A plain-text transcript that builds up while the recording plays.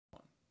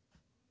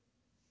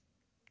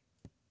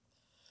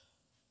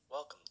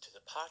Welcome to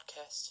the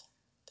podcast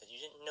that you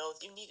didn't know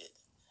you needed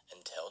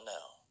until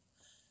now.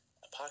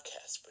 A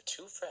podcast where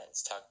two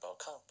friends talk about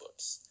comic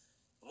books,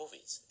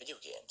 movies, video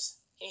games,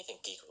 anything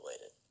geek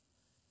related.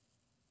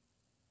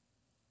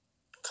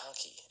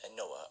 Conky and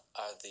Noah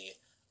are the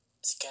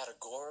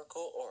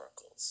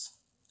Scatteroracles.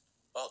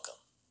 Welcome.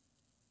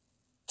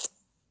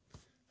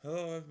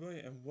 Hello, everybody,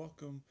 and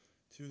welcome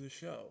to the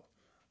show.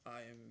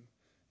 I am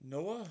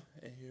Noah,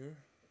 and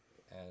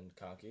And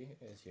Conky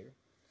is here.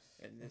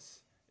 and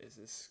this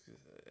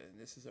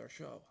is our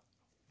show.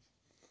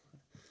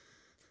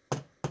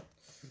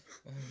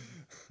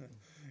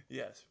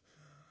 Yes,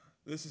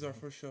 this is our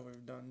first show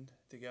we've done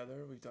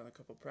together. We've done a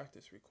couple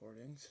practice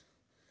recordings,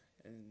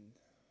 and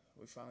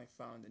we finally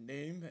found a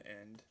name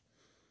and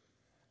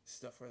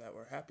stuff that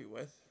we're happy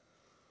with.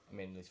 I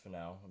mean, at least for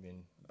now.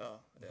 Oh,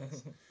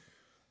 yes.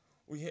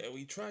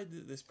 We tried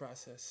this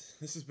process.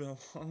 This has been a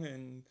long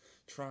and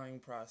trying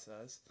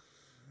process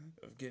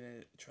of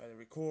try to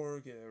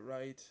record, get it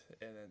right,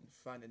 and then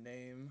find a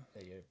name.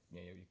 that you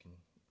can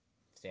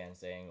stand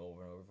saying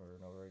over and over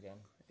and over again.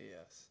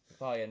 Yes. We'll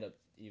probably end up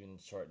even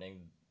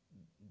shortening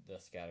the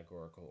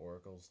Scattergoracle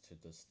oracles to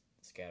just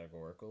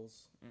Scatteroracles.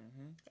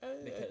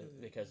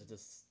 Because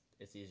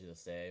it's easy to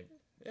say.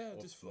 Yeah,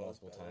 it just flows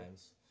multiple better.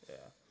 times.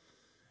 Yeah.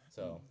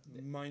 So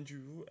mind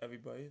you,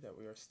 everybody, that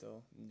we are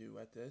still new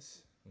at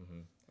this.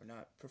 Mm-hmm. We're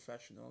not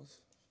professionals.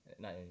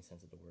 Not in any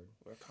sense of the word.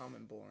 We're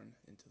common born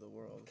into the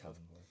world.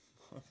 Common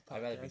born.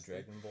 I'd rather be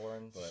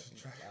Dragonborn, but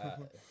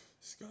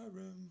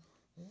Skyrim.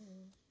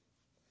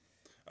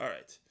 All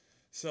right.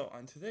 So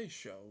on today's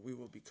show, we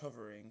will be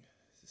covering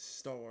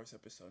Star Wars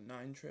Episode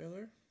 9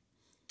 trailer,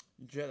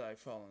 Jedi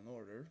Fallen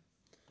Order,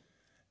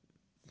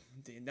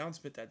 the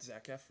announcement that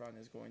Zac Efron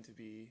is going to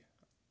be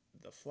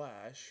the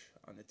Flash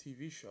on the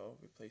TV show,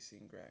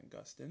 replacing Grant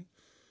Gustin.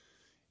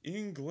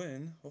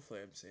 Glen, hopefully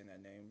I'm saying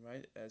that name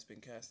right, has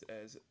been cast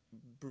as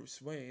Bruce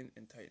Wayne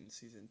in Titan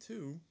Season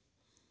 2.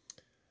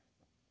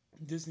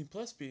 Disney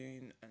Plus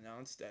being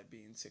announced at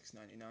being $6.99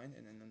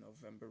 and in a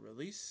November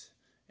release.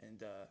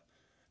 And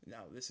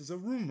now this is a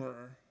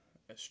rumor,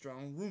 a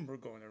strong rumor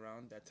going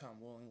around that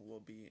Tom Welling will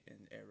be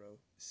in Arrow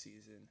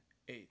Season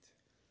 8.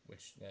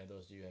 Which,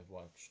 those of you who have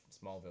watched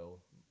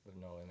Smallville would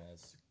know him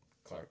as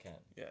Clark Kent.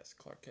 Yes,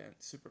 Clark Kent,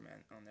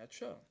 Superman on that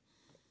show.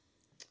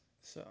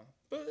 So,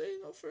 but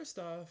first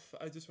off,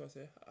 I just want to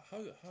say,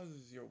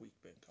 how's your week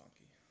been,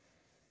 Conky?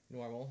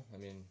 Normal. I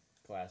mean,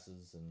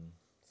 classes and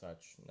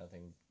such.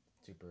 Nothing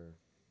super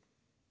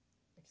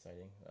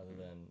exciting other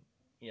than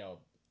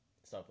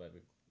stuff that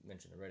we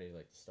mentioned already,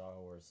 like the Star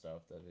Wars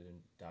stuff that we've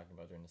been talking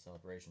about during the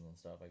celebrations and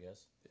stuff. I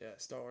guess. Yeah,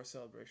 Star Wars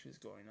celebration is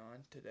going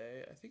on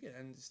today. I think it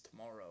ends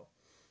tomorrow.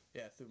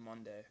 Yeah, through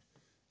Monday.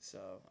 So,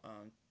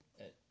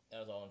 that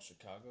was all in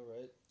Chicago,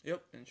 right?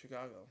 Yep, in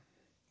Chicago,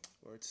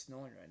 where it's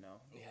snowing right now.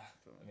 Yeah,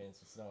 I mean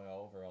it's snowing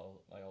all over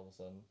all of a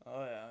sudden.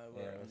 Oh yeah,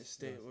 we're in the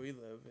state where we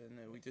live,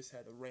 and we just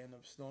had a random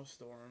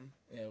snowstorm.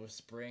 Yeah, it was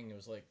spring. It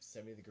was like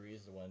 70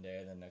 degrees the one day,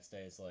 and then the next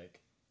day it's like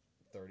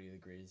 30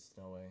 degrees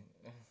snowing.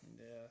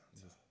 Yeah.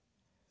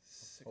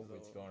 Hopefully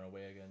it's going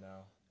away again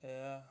now.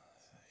 Yeah,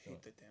 I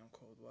hate the damn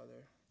cold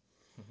weather.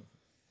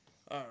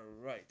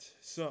 Alright,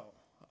 so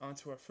on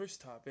to our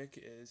first topic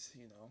is,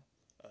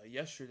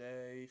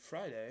 yesterday,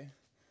 Friday,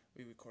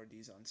 we record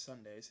these on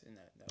Sundays, and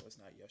that was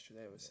not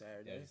yesterday, it was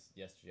Saturday.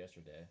 Yeah,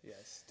 yesterday.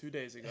 Yes, 2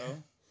 days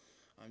ago.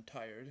 I'm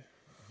tired.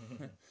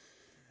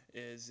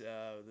 Is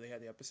they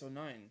had the episode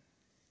 9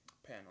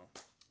 panel.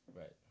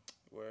 Right.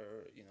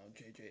 Where,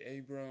 J.J.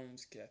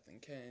 Abrams, Kathleen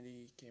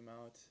Kennedy came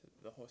out.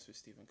 The host was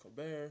Stephen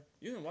Colbert.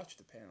 You didn't watch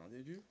the panel,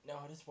 did you? No,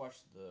 I just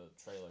watched the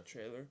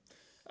trailer.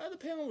 The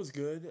panel was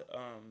good.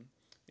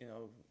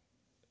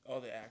 All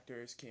the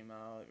actors came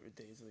out.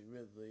 Daisy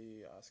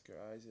Ridley, Oscar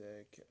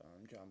Isaac,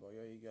 John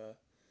Boyega,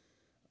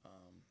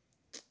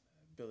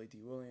 Billy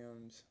D.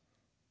 Williams,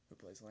 who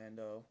plays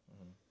Lando.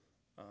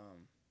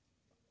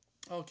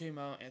 Mm-hmm. All came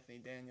out. Anthony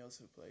Daniels,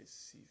 who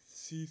plays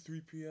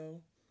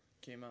C3PO,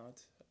 came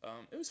out.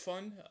 It was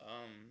fun.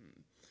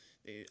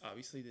 They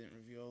obviously didn't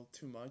reveal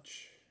too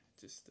much.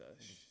 Just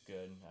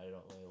good. I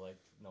don't really like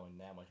knowing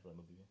that much about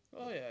the movie.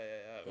 Oh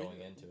yeah.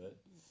 Going into it,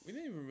 we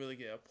didn't even really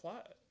get a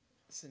plot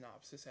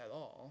synopsis at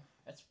all.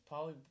 That's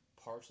probably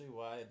partially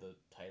why the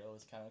title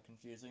is kind of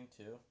confusing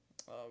too.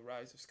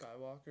 Rise of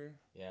Skywalker.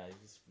 Yeah, you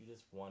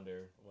just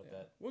wonder what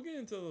that. We'll get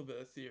into a little bit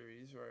of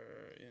theories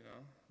where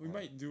we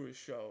might do a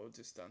show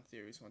just on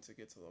theories once it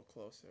gets a little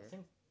closer. I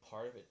think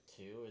part of it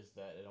too is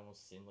that it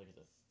almost seemed like it's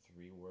a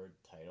 3-word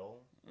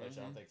title, which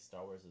I don't think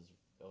Star Wars has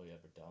really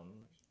ever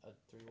done a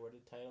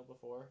 3-worded title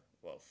before.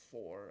 Well,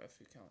 4 if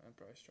you count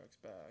Empire Strikes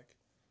Back.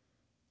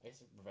 I guess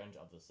Revenge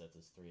of the Sith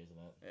is 3, isn't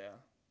it? Yeah.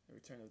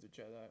 Return of the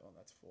Jedi. Well,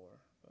 that's 4,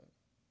 but.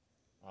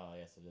 Oh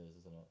yes, it is,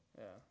 isn't it?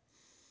 Yeah.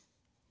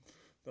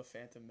 The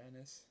Phantom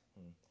Menace.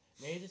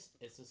 Maybe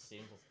it just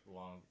seems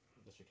long,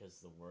 just because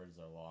the words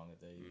are long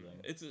that they're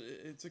using.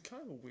 It's a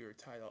kind of a weird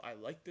title. I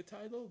like the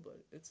title, but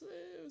it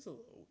was a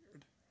little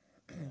weird.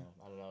 Yeah,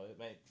 I don't know. It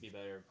might be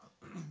better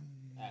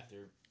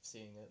after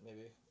seeing it,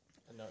 maybe,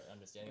 and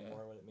understanding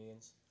more what it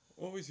means.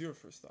 What was your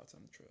first thoughts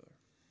on the trailer?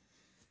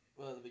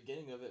 Well, the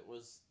beginning of it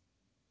was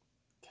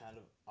kind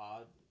of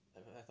odd.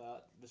 I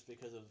thought just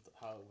because of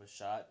how it was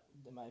shot,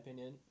 in my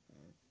opinion,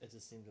 it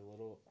just seemed a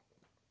little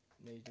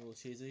maybe a little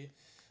cheesy.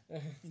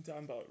 You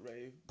talking about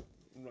Ray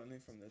running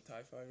from the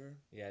Tie Fighter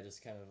Yeah,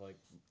 just kind of like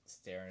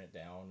staring it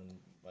down and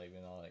like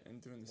like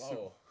and doing the super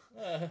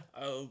whoa.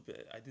 a little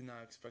bit. I did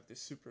not expect the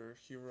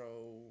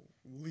superhero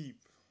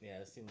leap. Yeah,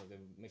 it seemed like they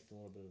mixed a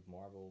little bit of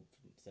Marvel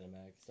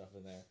cinematic stuff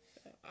in there.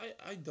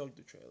 I dug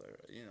the trailer.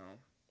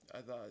 I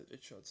thought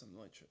it showed some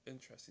like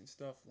interesting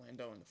stuff.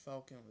 Lando and the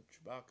Falcon with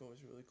Chewbacca was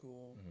really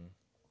cool. Mm-hmm.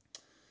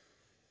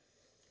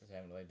 Because they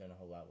haven't really done a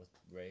whole lot with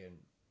Rey and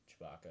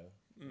Chewbacca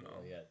No,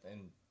 really yet.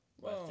 And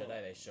Last well,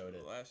 Jedi they showed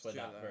it, Last but Jedi.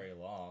 not very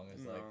long.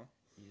 It's like No,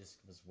 he just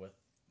was with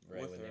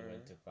Rey with when they her,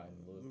 went to find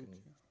Luke,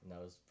 Luke. and that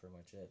was pretty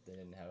much it. They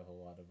didn't have a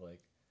whole lot of like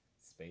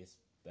space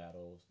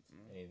battles,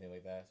 Mm, anything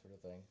like that sort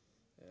of thing.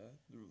 yeah,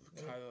 I mean,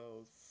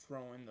 Kylo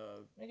throwing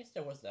the. I guess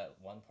there was that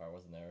one part,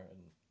 wasn't there?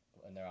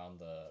 And they're on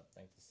the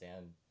like the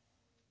sand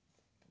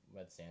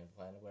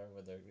planet, whatever,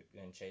 where they're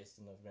getting chased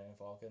in the Millennium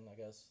Falcon. I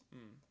guess.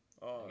 Mm,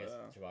 oh I guess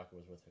yeah, Chewbacca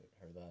was with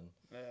her then,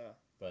 yeah.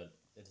 but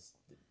it just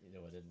it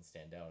didn't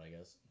stand out. I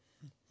guess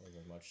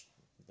wasn't much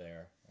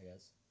there. I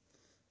guess.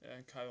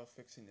 And Kylo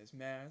fixing his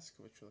mask,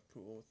 which looked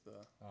cool with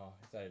the Oh,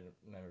 I thought I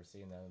remember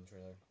seeing that in the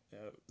trailer.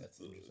 yeah, That's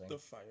interesting. the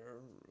fire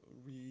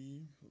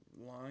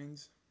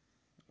lines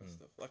and Hmm.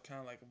 stuff. Like kind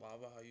of like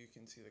lava, how you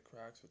can see the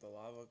cracks with the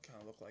lava. Kind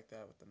of look like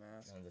that with the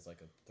mask. And just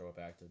like a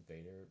throwback to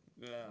Vader,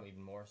 Yeah,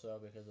 even more so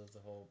because of the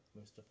whole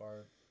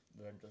Mustafar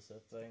Revenge of the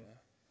Sith thing. yeah.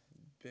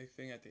 Big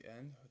thing at the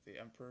end with the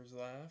Emperor's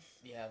laugh.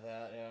 Yeah,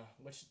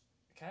 which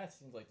kind of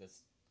seems like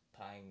this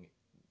tying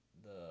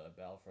the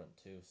Battlefront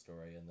 2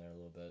 story in there a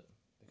little bit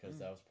because Mm,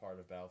 that was part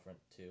of Battlefront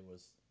 2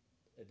 was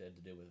it had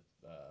to do with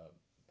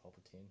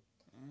Palpatine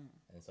mm.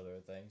 and some other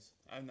things.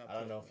 I've not I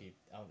don't played know if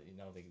that.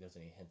 I don't think there's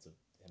any hints of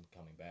him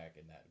coming back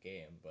in that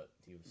game, but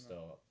he was No.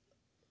 still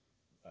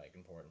like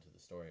important to the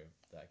story of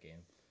that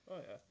game. Oh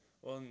yeah.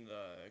 Well, in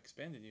the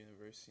expanded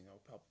universe,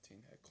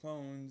 Palpatine had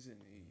clones,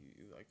 and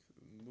he like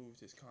moved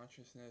his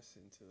consciousness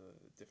into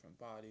different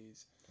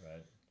bodies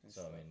Right. and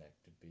So I stuff. mean that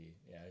could be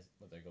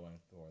what they're going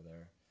for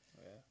there.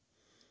 Yeah.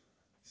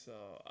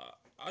 So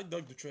I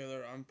dug the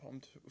trailer. I'm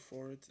pumped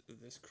for it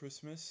this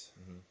Christmas.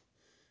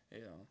 Mm-hmm.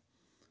 You know,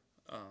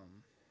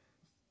 um,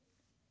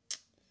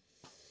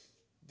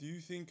 do you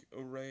think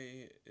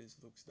Rey is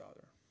Luke's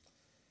daughter?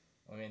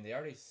 I mean they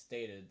already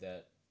stated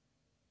that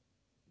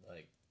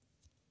like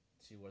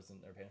she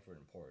wasn't their parents were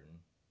important.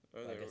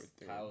 Or But I guess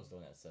they're Kyle's the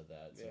one that said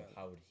that. So yeah,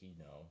 how would he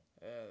know?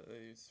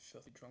 these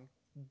filthy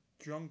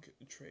drunk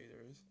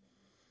traders.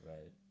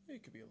 Right.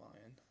 It could be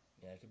lying.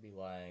 Yeah, I could be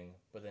lying,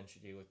 but then she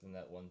looked in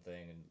that one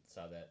thing and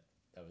saw that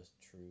that was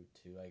true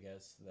too. I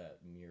guess that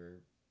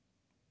mirror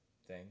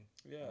thing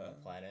on Yeah,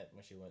 that planet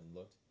when she went and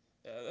looked.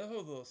 yeah. That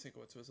whole little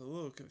sequence was a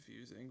little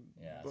confusing,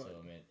 Yeah, so but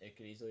I mean, it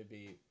could easily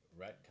be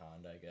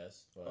retconned, I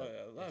guess, oh but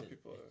yeah, a lot of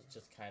people it's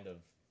just kind of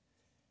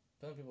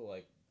some people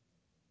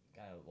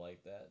kind of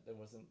like that. That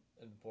wasn't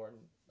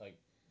important, like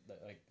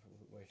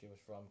where she was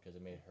from, because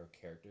it made her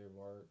character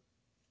more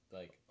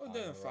like are on her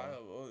own.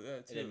 identifiable. Yeah,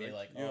 It too. didn't mean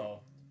Like like you don't. oh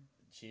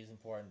she's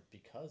important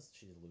because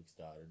she's Luke's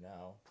daughter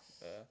now,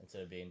 Yeah.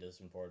 instead of being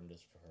just important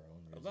just for her own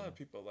A reason. lot of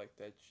people like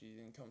that she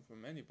didn't come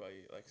from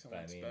anybody, like But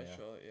I someone mean, yeah,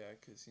 special. Yeah,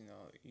 because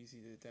easy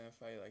to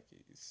identify. Like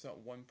so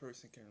one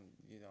person can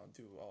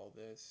do all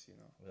this.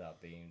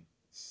 without being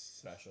S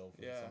special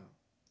for yeah, some,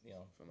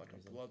 from like a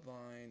reason.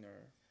 bloodline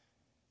or.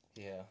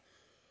 Yeah,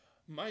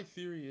 My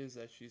theory is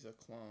that she's a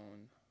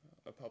clone,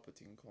 a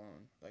Palpatine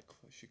clone. Like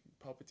she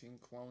Palpatine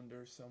cloned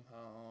her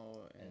somehow,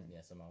 and and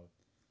yeah, somehow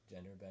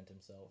gender bent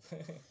himself.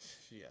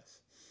 yes.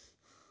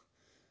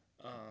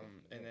 And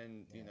Well,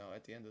 then yeah,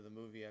 at the end of the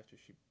movie, after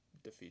she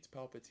defeats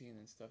Palpatine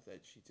and stuff,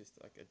 that she just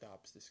like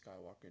adopts the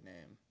Skywalker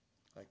name,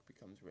 like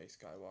becomes Rey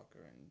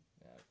Skywalker, and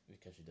yeah,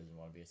 because she doesn't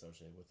want to be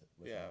associated with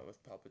yeah, him. with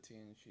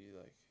Palpatine, she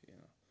like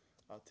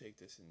I'll take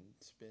this and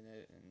spin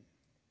it, and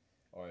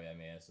Or yeah, I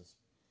mean, it's just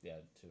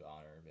to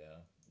honor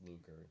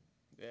Luke or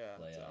yeah,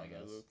 to Leia, I honor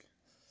guess. Luke.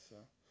 So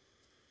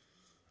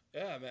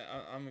yeah, man,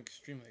 I'm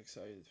extremely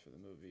excited for the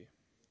movie.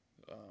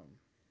 Um,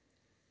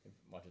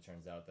 Once it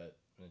turns out that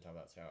when they talk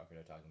about Skywalker,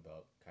 they're talking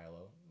about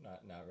Kylo,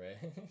 not Rey.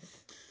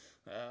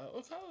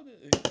 what color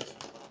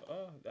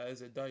oh, that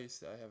is a dice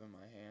that I have in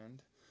my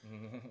hand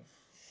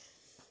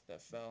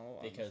that fell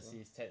on the Because floor.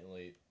 he's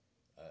technically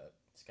a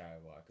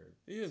Skywalker,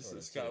 He is a sort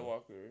of too.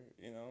 Skywalker,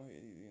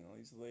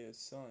 he's Leia's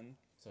son.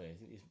 So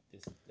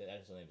the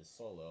actual name is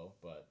Solo,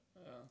 but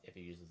Yeah. if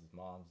he uses his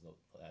mom's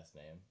last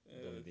name,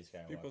 then Uh, he'd be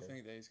People Skywalker.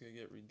 think that he's gonna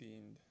get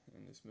redeemed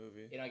in this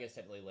movie. I guess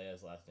technically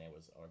Leia's last name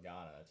was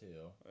Organa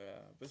too. Yeah,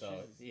 but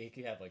So she's he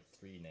could have like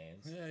three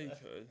names. yeah, he It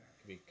could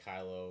could be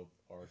Kylo,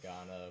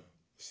 Organa.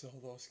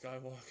 Solo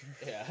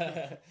Skywalker.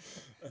 Yeah.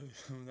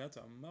 That's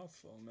a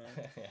mouthful,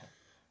 man. Yeah.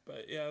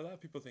 But yeah, a lot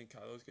of people think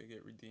Kylo's gonna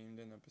get redeemed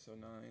in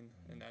Episode 9,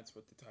 Mm-hmm. and that's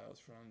what the title's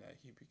from. That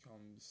he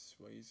becomes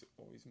what he's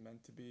always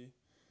meant to be.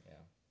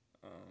 Yeah.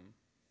 Um,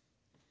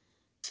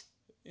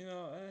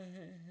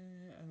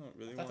 I don't I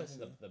really thought want that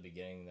to in see the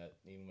beginning that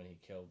even when he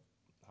killed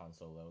Han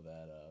Solo,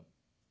 that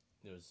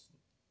there was,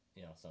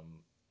 some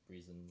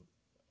reason,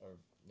 or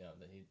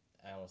that he.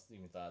 I almost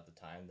even thought at the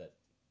time that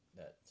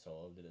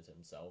Solo did it to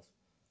himself.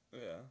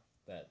 that.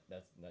 Yeah.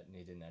 That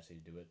he didn't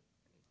actually do it,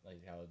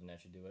 like Kylo didn't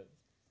actually do it,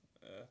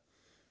 Yeah.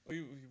 Well,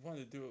 he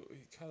wanted to do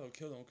it. Kylo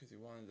killed him because he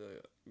wanted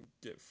to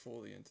get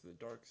fully into the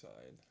dark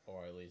side.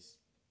 or at least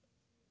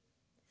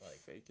like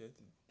Fake it.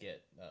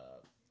 get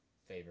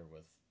favor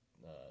with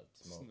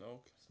Smoke.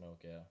 Snoke.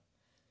 Smoke, yeah.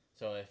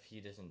 So if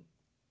he doesn't,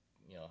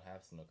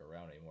 have Snoke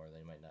around anymore,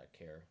 they might not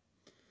care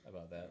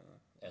about that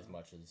as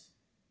much as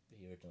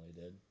he originally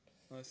did.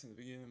 Unless in the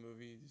beginning of the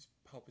movie,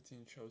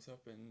 Palpatine shows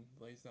up and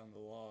lays down the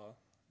law,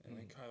 and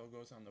then Kylo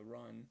goes on the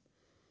run.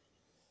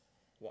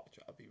 Watch,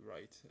 I'll be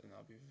right, and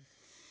that'd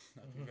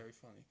be very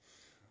funny.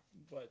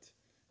 But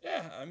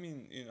yeah, I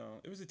mean,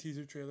 it was a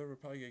teaser trailer. We're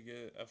probably gonna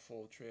get a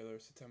full trailer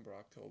September,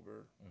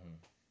 October.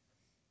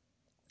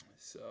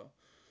 So,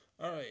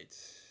 all right.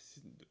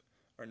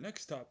 Our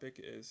next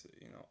topic is,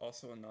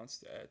 also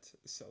announced at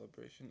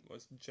Celebration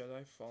was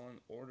Jedi Fallen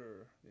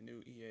Order, the new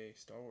EA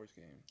Star Wars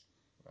game.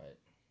 Right.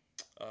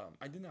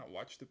 I did not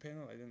watch the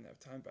panel. I didn't have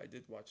time, but I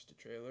did watch the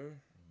trailer.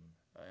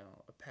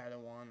 A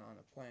Padawan on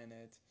a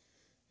planet,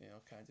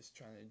 kind of just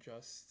trying to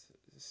adjust,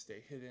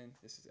 stay hidden.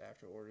 This is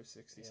after Order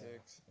 66. Yeah,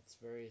 it's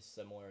very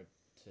similar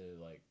to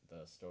like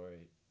the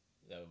story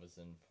that was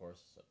in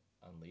Force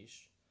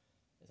Unleashed,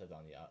 except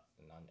on the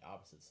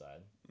opposite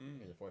side.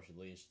 Because in Force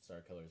Unleashed,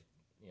 Star Killer's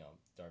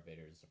Darth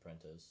Vader's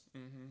apprentice,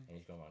 and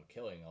he's going around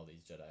killing all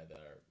these Jedi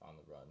that are on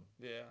the run.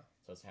 Yeah.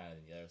 So it's kind of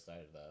the other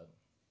side of that.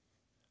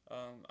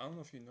 I don't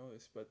know if you know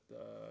this, but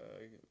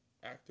the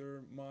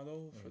actor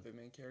model for the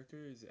main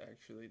character is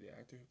actually the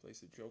actor who plays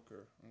the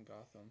Joker on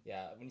Gotham.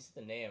 Yeah, when you said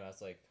the name, I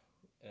was like,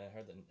 and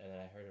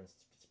I heard him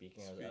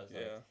speaking. I was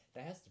like,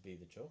 that has to be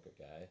the Joker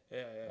guy.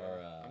 Yeah. Or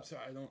I'm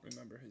sorry, I don't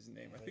remember his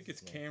name. I think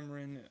it's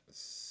Cameron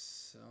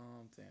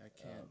something. I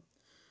can't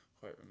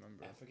quite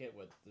remember. I forget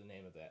what the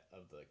name of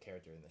the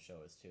character in the show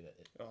is too.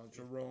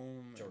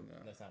 Jerome.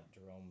 That's not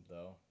Jerome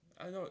though.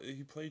 I know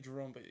he played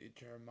Jerome, but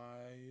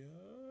Jeremiah.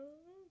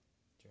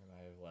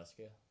 Jeremiah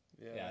Valeska.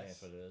 Yes, Yeah, I think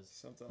that's what it is.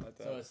 something like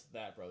that. So it's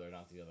that brother,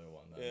 not the other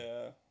one. Then.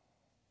 Yeah.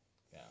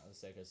 Yeah, let's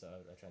say because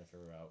I tried to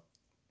figure out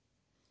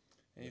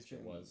And which it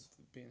was.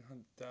 being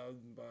hunted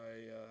down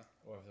by.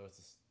 Or if it was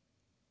this.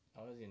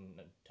 I wasn't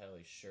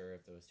entirely sure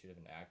if there was two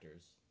different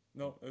actors.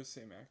 No, it was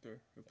the same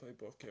actor who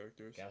played both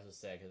characters. Yeah, I was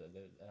just saying because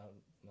I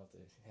don't know if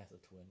he has a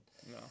twin.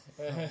 No,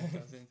 he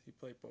doesn't. He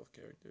played both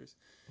characters.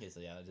 Yeah, so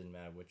it didn't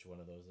matter which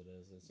one of those it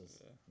is. It's just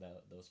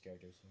those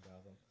characters from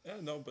Gotham. Yeah,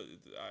 no, but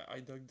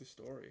I dug the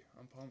story.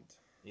 I'm pumped.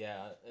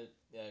 Yeah,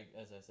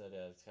 as I said,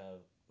 it's kind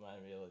of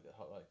reminded me of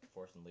how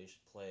Force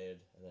Unleashed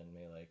played, and then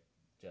maybe like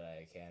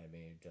Jedi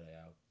Academy, Jedi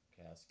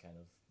Outcast kind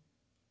of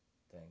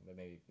thing. But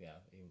maybe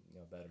even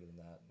better than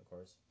that, of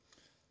course.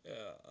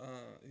 Yeah,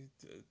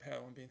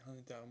 Padawan being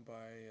hunted down by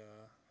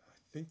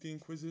I think the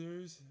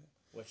Inquisitors.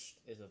 Which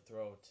is a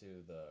throw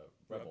to the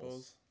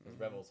Rebels. Because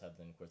Rebels had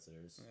the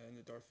Inquisitors. And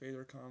the Darth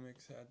Vader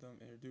comics had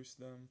them, introduced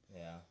them.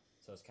 Yeah.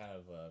 So it's kind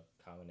of a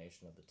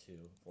combination of the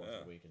two,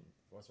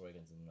 Force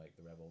Awakens and like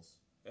the Rebels.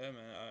 Yeah,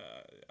 man,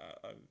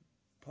 I'm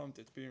pumped.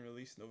 It's being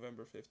released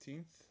November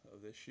 15th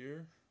of this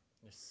year.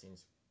 It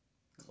seems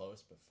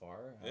close but far.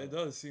 It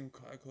does seem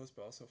quite close,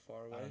 but also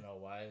far away. I don't know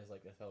why. It's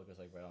like I felt like it was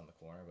like right on the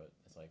corner, but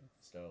it's like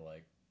still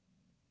like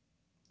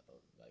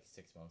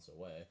 6 months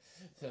away.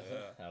 Yeah.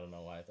 I don't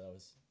know why that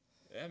was.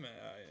 Yeah, man,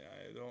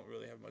 I don't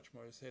really have much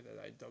more to say.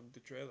 That I dug the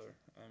trailer.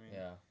 I mean,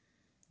 Yeah.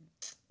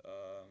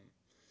 Um,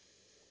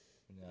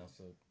 Yeah.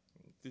 So.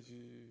 Did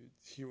you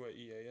hear what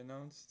EA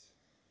announced?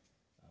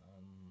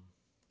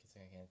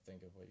 I can't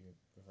think of what you're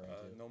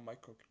referring to. No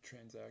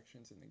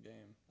microtransactions in the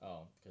game.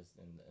 Oh, because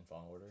in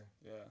Fallen Order.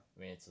 Yeah. I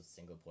mean, it's a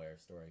single player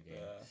story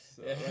game. Yeah.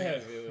 So,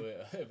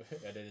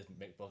 they just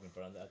make poking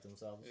fun of that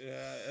themselves.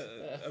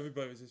 Yeah.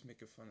 Everybody was just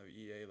making fun of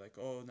EA, like,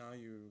 oh, now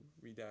you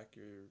redact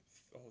your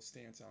whole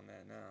stance on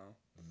that now.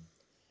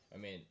 I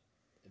mean,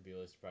 it'd be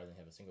really surprising to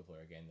have a single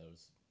player game that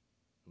was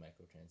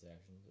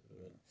microtransactions.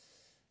 But...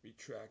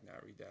 Retract,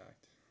 not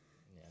redact.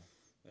 Yeah.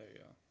 There you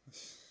go.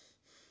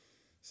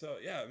 So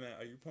yeah, man,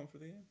 are you pumped for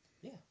the game?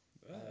 Yeah.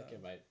 I think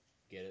I might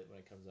get it when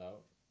it comes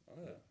out.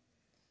 Oh yeah.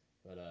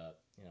 But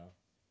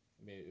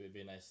maybe it would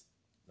be a nice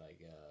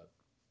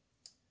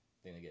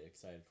thing to get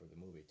excited for the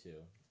movie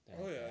too.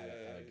 Have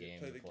a game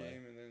play to the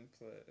game and then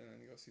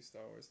go see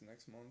Star Wars the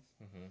next month.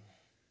 Mm-hmm.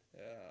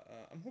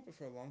 Yeah, I'm hoping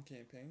for a long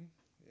campaign.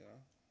 Yeah.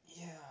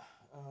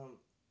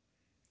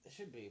 It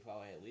should be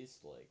probably at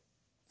least like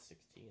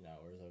 16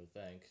 hours, I would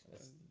think.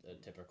 That's a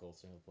typical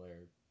single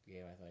player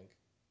game, I think.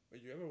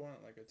 Would you ever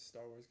want like a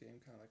Star Wars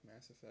game kind of like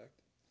Mass Effect?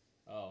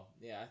 Oh,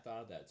 yeah, I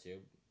thought of that too.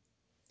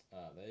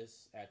 That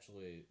is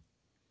actually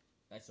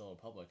Knights of the Old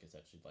Republic is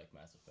actually like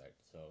Mass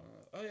Effect. So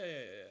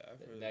yeah.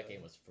 I've heard that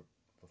game was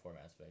before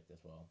Mass Effect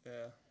as well.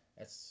 Yeah.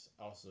 That's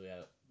also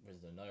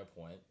was another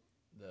point.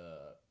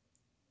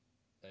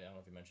 I don't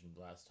know if you mentioned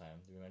last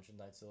time. Did we mention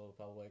Knights of the Old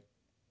Republic?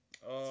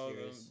 Oh,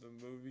 series. the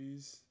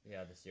movies.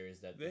 Yeah, the series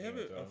that the They Game of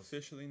haven't Thrones.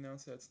 officially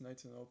announced that it's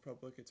Knights of the Old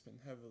Republic. It's been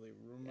heavily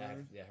I've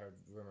rumored. heard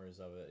rumors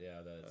of it.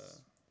 Yeah, that Uh,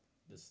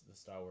 it's the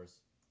Star Wars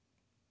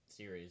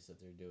series that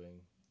they're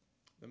doing.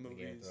 the The Game of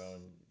movies,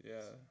 Thrones,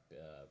 yeah,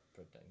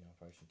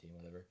 production team,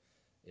 whatever,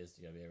 is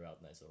gonna be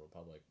about Knights of the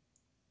Republic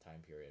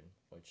time period,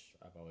 which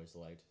I've always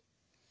liked.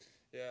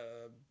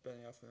 yeah.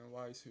 Benioff and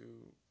Weiss,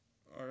 who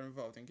are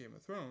involved in Game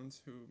of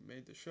Thrones, who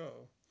made the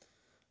show,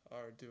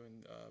 are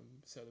doing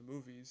set of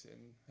movies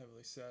and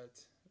heavily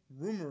set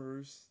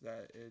rumors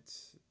that it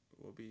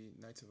will be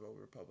Knights of the Old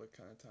Republic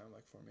kind of time,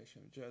 like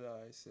Formation of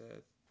Jedi,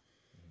 Sith,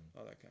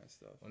 all that kind of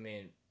stuff. I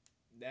mean,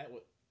 that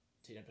w-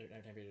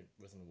 time period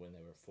wasn't when they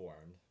were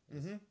formed. It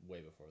was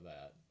way before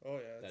that. Oh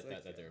yeah, it's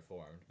That they were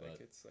formed, like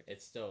but it's like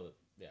it's still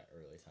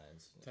early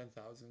times.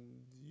 10,000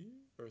 years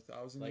or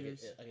 1,000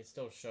 years. It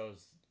still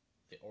shows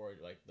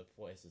the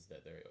places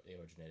that they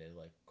originated,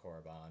 like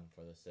Korriban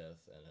for the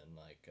Sith, and then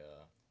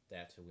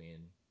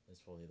Tatooine is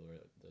fully where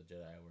the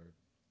Jedi were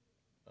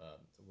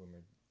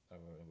rumored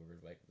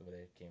like where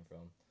they came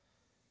from.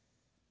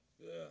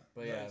 Yeah,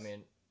 But yeah, I nice.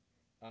 mean,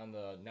 on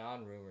the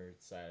non-rumored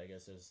side, I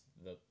guess there's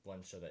the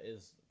one show that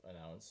is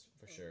announced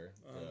for sure,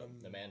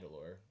 the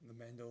Mandalore The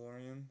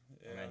Mandalorian.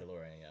 or Yeah,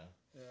 Mandalorian, yeah.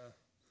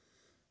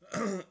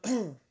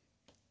 yeah.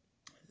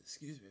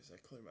 Excuse me as I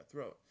clear my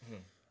throat.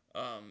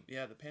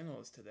 Yeah, the panel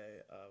is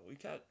today. We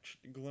got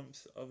a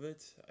glimpse of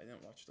it. I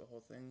didn't watch the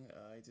whole thing.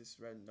 I just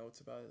read notes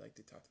about it. Like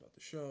they talked about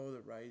the show,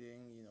 the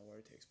writing, where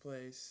it takes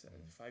place.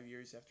 5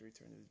 years after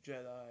Return of the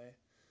Jedi.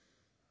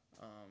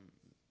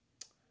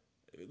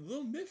 A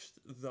little miffed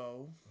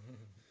though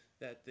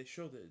that they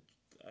showed it.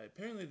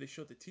 Apparently, they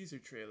showed the teaser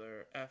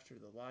trailer after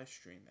the live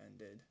stream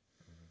ended.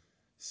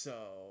 So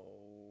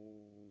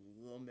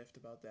a little miffed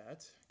about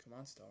that. Come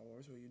on, Star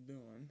Wars, what are you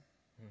doing?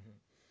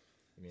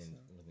 You mean So,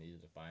 it wasn't easy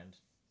to find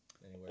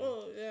anywhere?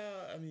 well,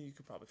 yeah. I mean, you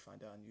could probably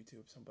find it on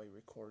YouTube. Somebody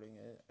recording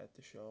it at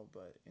the show,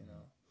 but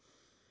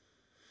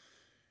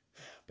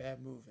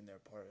bad move in their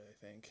part,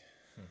 I think.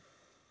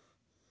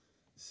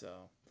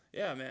 So,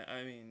 yeah, man.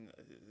 I mean,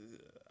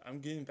 I'm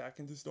getting back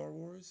into Star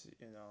Wars.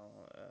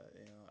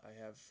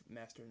 I have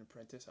Master and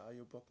Apprentice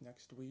audiobook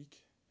next week,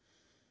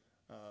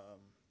 um,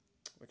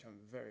 which I'm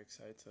very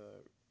excited to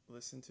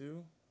listen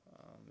to.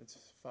 It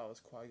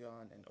follows Qui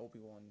Gon and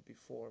Obi-Wan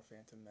before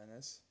Phantom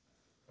Menace.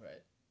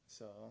 Right.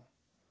 So,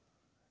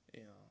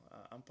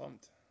 I'm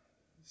pumped.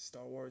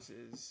 Star Wars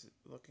is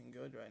looking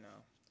good right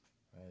now.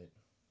 Right.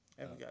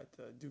 And we got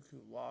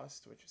Dooku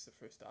Lost, which is the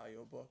first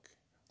audiobook.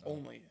 Oh,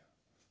 Only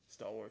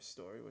Star Wars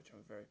story, which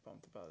I'm very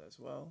pumped about as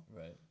well.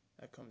 right.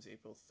 That comes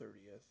April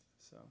 30th.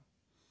 So,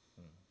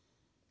 Hmm.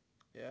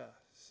 yeah.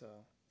 So,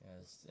 Yeah,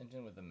 it's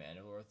interesting with the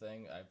Mandalore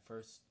thing. I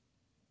first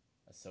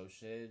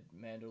associated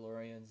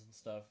Mandalorians and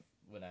stuff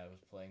when I was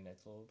playing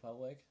Knights of the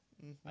Republic.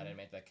 I mm-hmm, didn't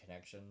make that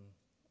connection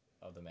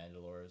of the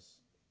Mandalores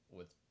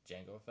with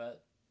Jango Fett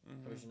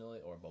mm-hmm, originally,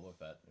 or Boba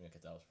Fett,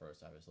 because that was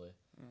first, obviously,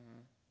 mm-hmm.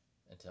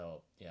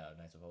 until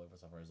Knights of the Republic for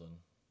some reason.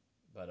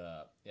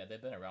 But yeah,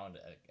 they've been around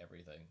at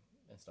everything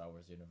in Star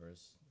Wars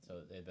universe.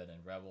 So they've been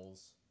in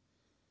Rebels.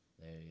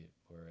 They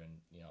were in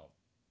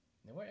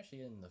they weren't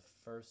actually in the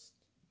first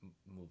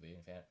movie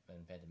in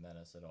Phantom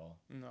Menace at all.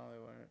 No, they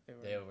weren't. They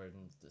They weren't. were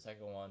in the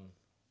second one,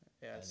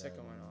 Yeah, and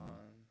second one then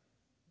on.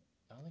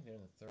 I don't think they're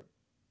in the third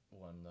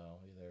one though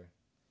either.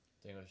 I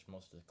think it was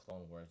most of the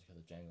Clone Wars because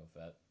of Jango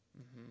Fett.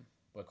 Mm-hmm.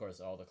 But of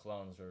course, all the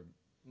clones were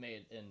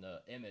made in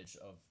the image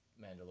of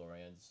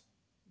Mandalorians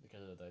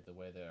because of the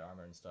way their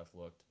armor and stuff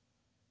looked.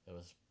 It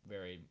was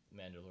very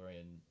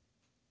Mandalorian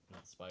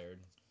inspired.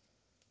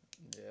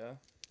 Yeah.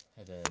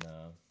 And then,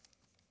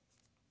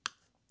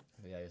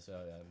 yeah, so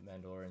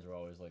Mandalorians were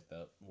always like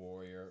the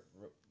warrior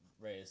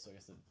race. So I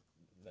guess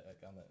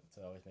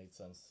so it always made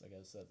sense. I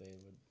guess that they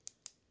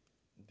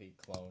would be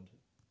cloned,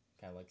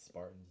 kind of like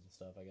Spartans and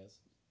stuff. I guess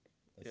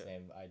the Yeah.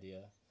 same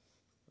idea.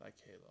 Like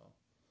Halo.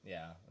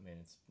 Yeah, I mean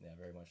it's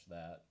very much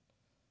that.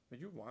 Would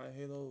you want a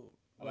Halo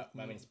like I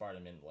movie? mean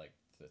Spartan meant like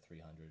the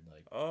 300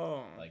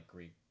 Oh. like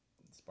Greek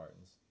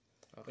Spartans.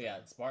 But Okay.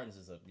 yeah, Spartans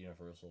is a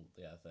universal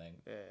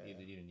thing. Yeah.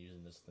 Even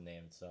using just the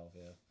name itself,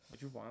 yeah.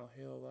 Would you want a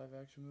Halo live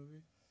action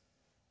movie?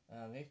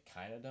 They've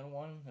kind of done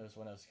one. It was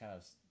one that was kind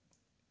of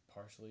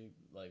partially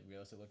like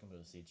realistic looking, but it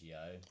was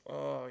CGI.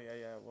 Oh yeah,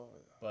 yeah. Well,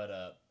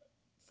 But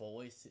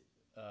fully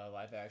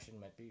live action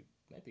might be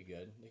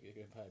good. They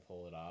could probably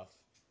pull it off,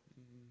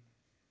 mm,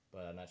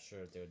 but I'm not sure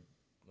if they would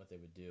what they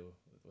would do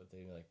with what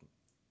they like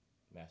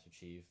Master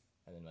Chief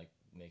and then like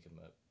make him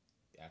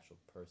a actual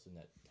person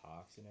that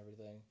talks and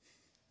everything,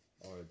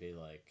 or it'd be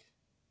like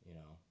you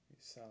know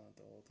he's silent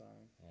the whole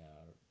time.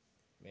 yeah.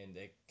 I mean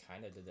they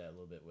kind of did that a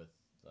little bit with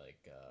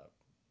like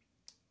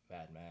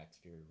Mad Max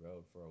Fury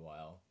Road for a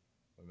while,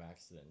 where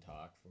Max didn't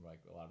talk for like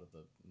a lot of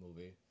the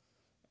movie.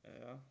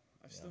 Yeah.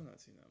 I've Yeah, still not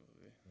seen that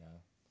movie. yeah,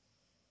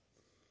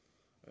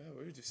 Yeah,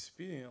 we were just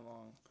speeding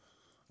along.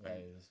 yeah. I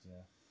It was,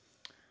 yeah.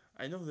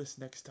 I know this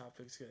next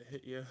topic's gonna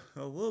hit you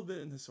a little bit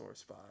in the sore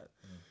spot.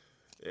 Mm.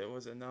 it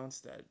was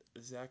announced that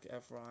Zac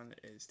Efron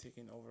is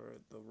taking over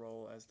the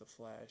role as the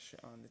Flash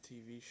on the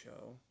TV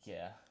show.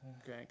 Yeah.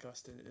 Grant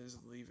Gustin is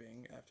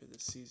leaving after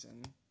this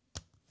season.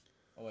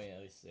 Oh wait, at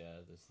least yeah,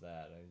 there's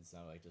that. I mean, it's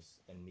not like just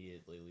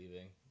immediately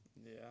leaving.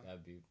 Yeah.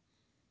 That'd be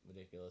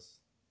ridiculous.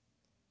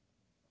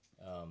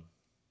 Um,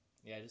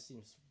 yeah, it just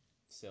seems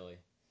silly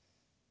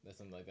that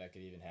something like that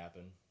could even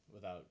happen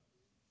without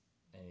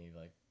any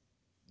like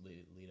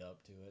lead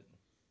up to it.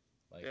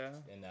 Like Yeah.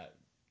 in that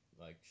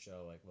like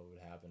show, like what would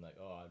happen? Like,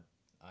 oh,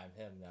 I'm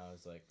him now.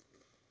 It's like,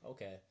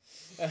 okay,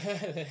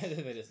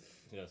 they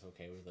just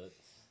okay with it.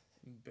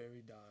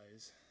 Barry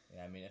dies.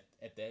 Yeah, I mean,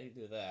 if they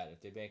do that,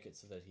 if they make it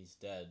so that he's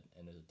dead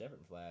and there's a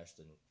different Flash,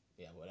 then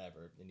yeah,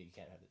 whatever. Then you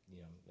can't have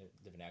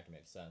a different actor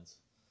makes sense.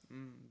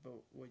 But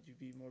would you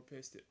be more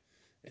pissed If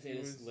if they he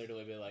just was?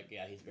 literally be like,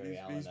 yeah, he's Barry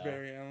Allen He's now.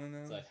 Barry Allen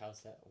It's now. like, how's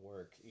that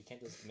work? You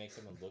can't just make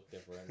someone look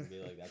different and be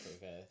like, that's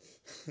okay.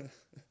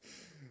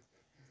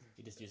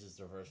 He just uses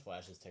the Reverse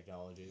Flash's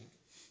technology.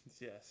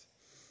 Yes.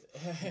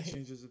 He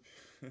changes.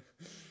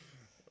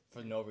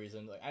 For no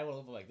reason. Like, I will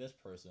look like this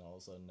person all of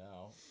a sudden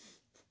now.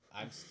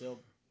 I'm still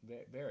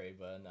Barry,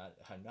 but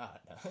I'm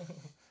not.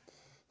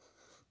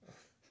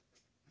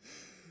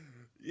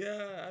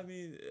 Yeah, I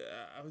mean,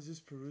 I was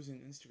just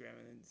perusing Instagram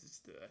and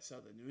then I saw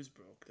the news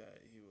broke that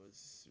he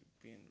was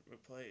being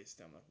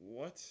replaced. I'm like,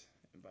 what?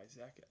 And by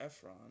Zac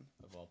Efron.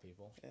 Of all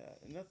people. Yeah,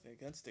 nothing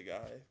against the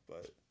guy,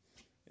 but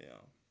you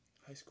know,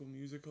 High School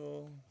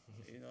Musical.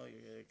 You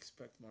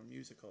expect more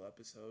musical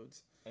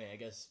episodes. I mean, I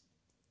guess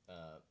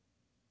I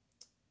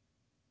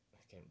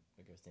can't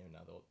think of his name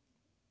now.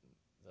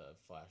 The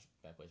Flash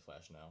guy plays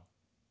Flash now.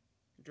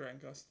 Grant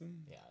Gustin.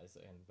 Yeah,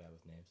 I'm bad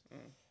with names.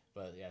 Mm.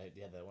 But yeah, he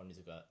had that one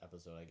musical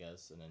episode, I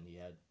guess, and then he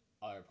had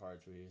other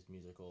parts where he was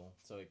musical.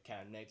 So it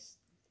kind of makes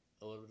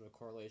a little bit of a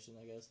correlation,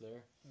 I guess,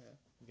 there. Yeah.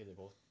 Because they've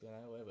both been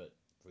that way, but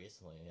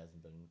recently he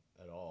hasn't been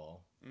at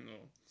all. No.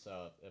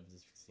 So it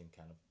just seemed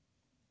kind of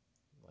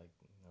like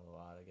a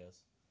lot, I guess.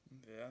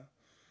 Yeah.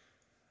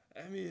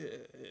 I mean,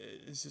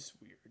 it's just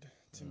weird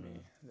to me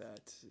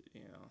that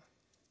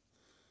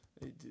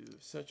they do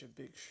such a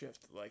big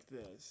shift like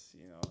this,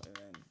 and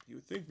then you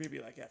would think maybe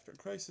like after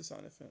Crisis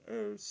on Infinite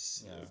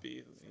Earths, Yeah. it'd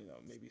be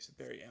maybe some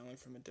Barry Allen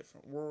from a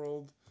different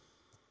world,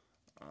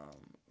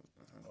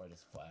 Or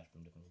just Flash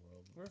from a different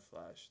world. or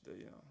Flash.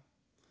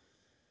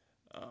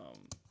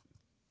 Um,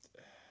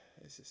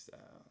 it's just I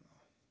don't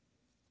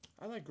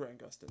know. I like Grant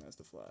Gustin as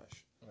the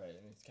Flash. Right,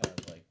 I mean, it's kind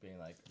of like being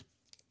like,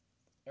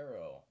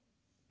 Arrow.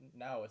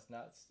 Now it's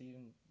not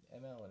Stephen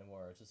ML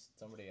anymore, it's just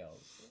somebody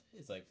else.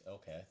 It's like,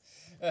 okay.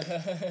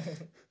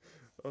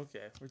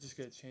 Okay, we're just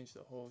gonna change the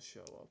whole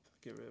show up.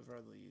 Get rid of our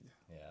lead.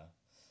 Yeah.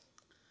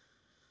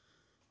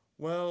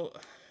 Well,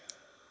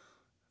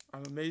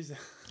 I'm amazed.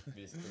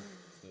 We just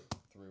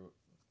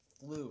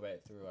flew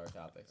right through our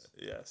topics.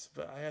 Yes,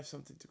 but I have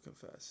something to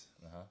confess.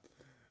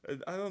 Uh-huh.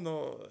 I don't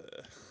know.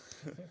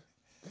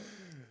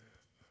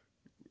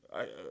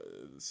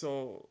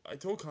 So I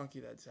told Conky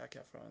that Zac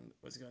Efron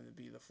was going to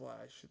be the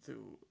Flash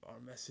through our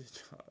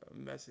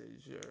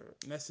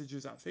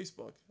messages on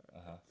Facebook,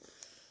 Uh-huh.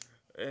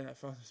 and I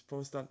found his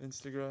post on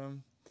Instagram.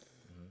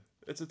 Mm-hmm.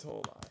 It's a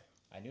total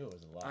lie. I knew it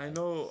was a I lie.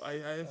 know. I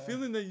had a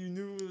feeling that you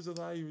knew it was a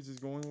lie. You were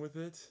just going with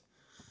it,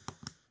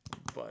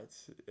 but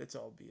it's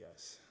all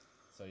BS.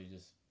 So you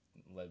just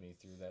led me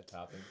through that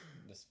topic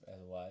just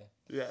as a lie.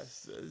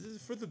 Yes,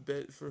 just for the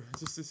bit, for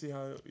just to see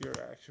how your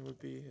reaction would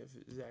be if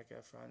Zac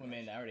Efron. I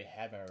mean, I already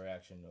had my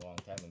reaction a long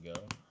time ago.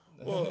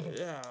 Well,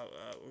 yeah,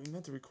 we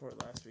meant to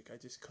record last week. I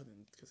just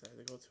couldn't because I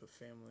had to go to a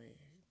family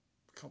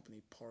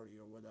company party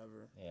or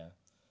whatever. Yeah.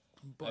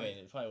 But I mean,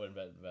 it probably wouldn't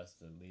be best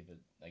to leave it,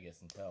 I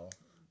guess, until.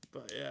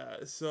 but yeah,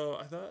 so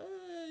I thought,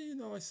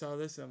 I saw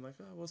this and I'm like,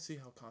 oh, we'll see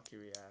how Conky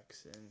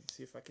reacts and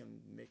see if I can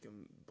make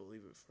him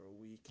believe it for a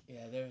week.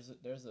 Yeah, there's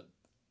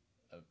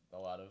a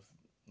lot of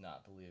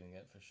not believing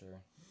it for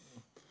sure.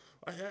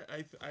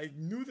 I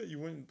knew that you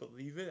wouldn't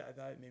believe it. I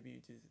thought maybe you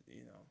just.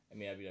 I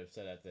mean, I'd be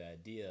upset at the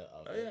idea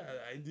of Oh it. yeah,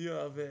 the idea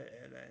of it,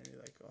 and then you're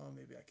like, oh,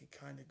 maybe I can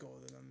kind of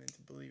goad them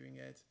into believing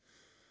it,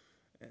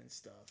 and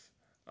stuff.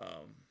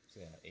 So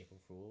yeah, April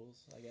Fools,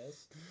 I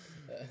guess.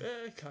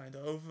 Kind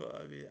of.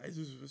 I mean, I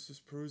just was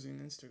just perusing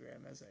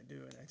Instagram as I do,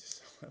 and I just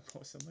saw that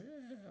post. I'm like,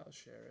 I'll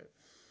share it.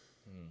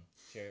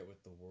 Share it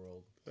with the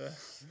world.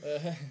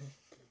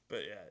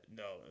 But yeah,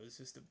 no, it was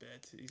just a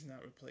bit. He's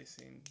not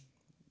replacing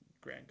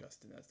Grant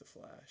Gustin as the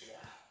Flash. Yeah,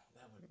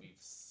 that would be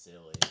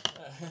silly.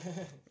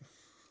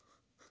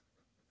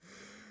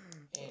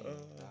 Anyhow.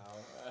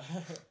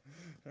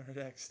 Our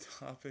next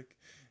topic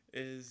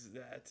is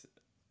that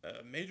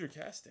major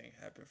casting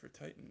happened for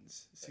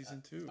Titans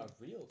season 2. A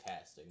real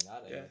casting,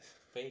 not a Yes.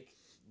 fake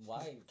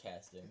live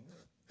casting.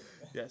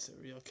 Yes, a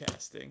real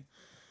casting.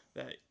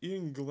 That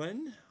Ian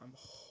Glen, I'm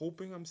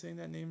hoping I'm saying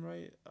that name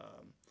right,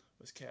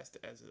 was cast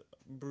as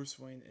Bruce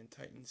Wayne in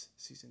Titans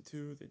season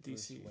 2, the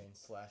DC.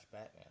 Bruce Wayne /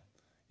 Batman.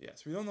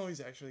 Yes, we don't know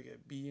he's actually gonna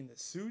be in the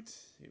suit.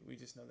 We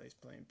just know that he's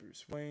playing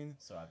Bruce Wayne.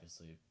 So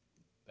obviously,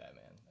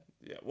 Batman.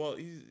 Yeah, well,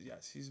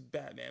 he's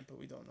Batman, but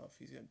we don't know if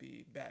he's gonna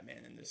be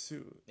Batman in the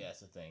suit. Yeah, that's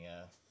the thing.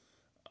 Yeah.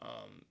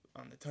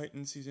 On the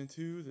Titans season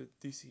 2, the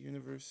DC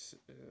Universe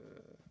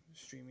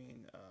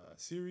streaming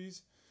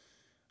series.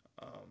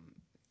 Um,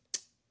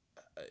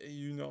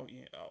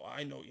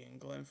 I know Ian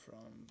Glen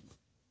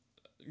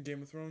from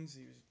Game of Thrones.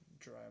 He was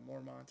Dry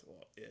Mormont,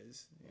 well,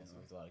 is. Yeah, so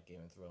there's a lot of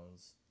Game of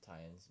Thrones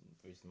tie-ins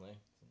recently.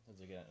 Since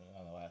they're getting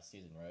on the last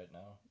season right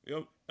now.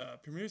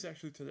 Yep, premieres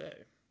actually today.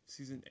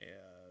 Season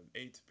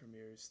 8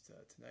 premieres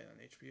tonight on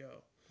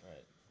HBO.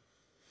 Right.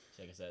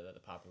 So like I said, that the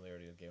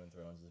popularity of Game of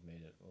Thrones has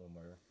made it a little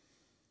more,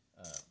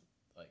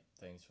 like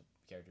things for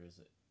characters,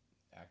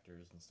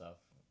 actors, and stuff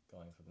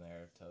going from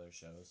there to other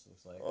shows.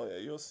 Looks like. Oh yeah,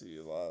 you'll see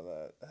a lot of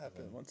that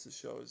happen Mhm. once the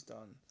show is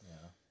done.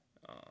 Yeah.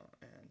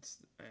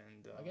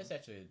 And I guess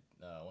actually,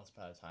 Once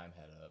Upon a Time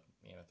had a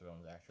Game of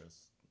Thrones actress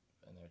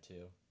in there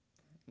too.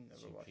 never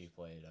She watched.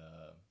 played.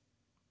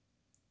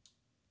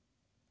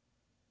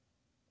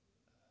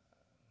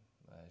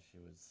 She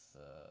was.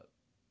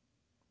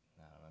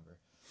 I don't remember.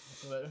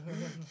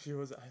 But She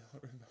was. I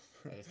don't remember.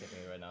 I just can't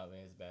think of it right now.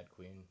 Maybe it's Bad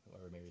Queen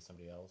or maybe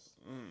somebody else.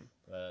 Mm.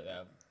 But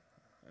yeah,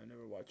 I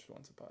never watched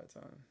Once Upon a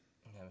Time.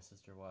 yeah, my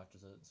sister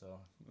watches it, so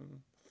Mm.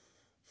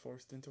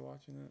 Forced into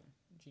watching it.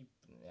 she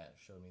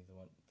showed me the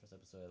first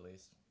episode at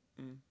least.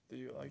 Do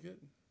you like it?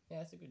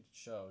 Yeah, it's a good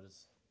show.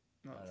 Just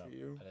I Not don't for know.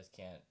 you. I just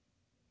can't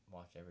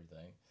watch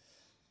everything.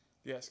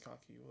 Yes,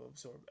 Cocky will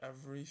absorb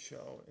every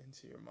show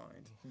into your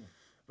mind.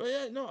 But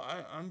yeah, no,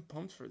 I'm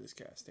pumped for this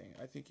casting.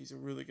 I think he's a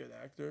really good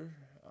actor.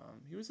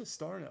 He was a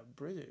star in a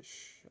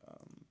British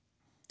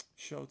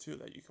show too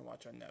that you can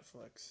watch on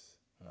Netflix.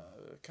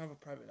 Kind of a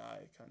private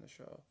eye kind of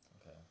show.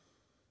 Okay.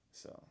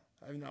 So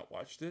I have not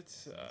watched it.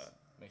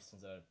 Makes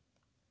sense that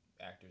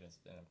an actor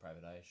in a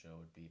private eye show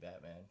would be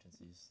Batman, since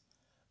he's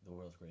the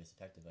world's greatest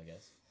detective, I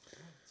guess.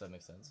 So that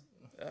makes sense.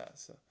 Yeah,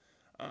 so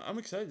I'm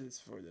excited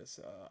for this.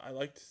 I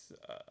liked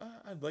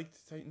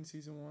Titan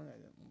season 1. I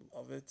didn't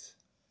love it.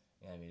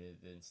 Yeah, I mean,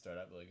 it didn't start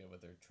out really good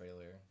with their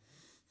trailer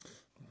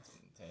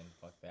saying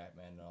 "fuck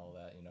Batman" and all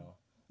that,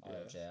 all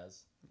that Yeah,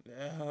 jazz.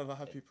 yeah. A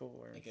lot of It, people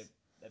were. it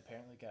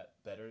apparently got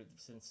better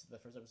since the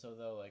first episode,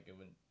 though. Like it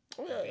went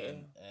Oh from yeah,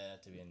 being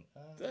to being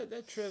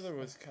that trailer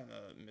was kind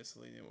of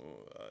misleading.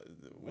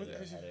 where they're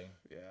heading.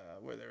 Yeah,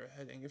 where they were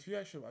heading. If you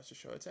actually watch the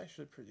show, it's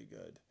actually pretty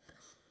good.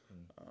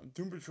 Hmm.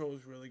 Doom Patrol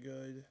is really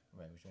good.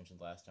 Right, which you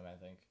mentioned last time, I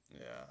think,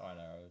 Yeah. on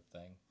our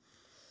thing.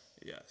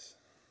 Yes.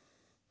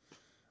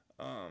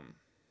 Um,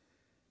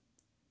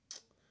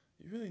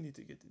 you really need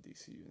to get the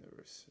DC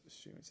Universe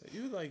streaming site.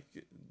 You like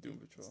Doom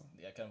Patrol?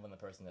 Yeah, kind of when the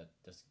person that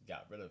just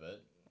got rid of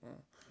it.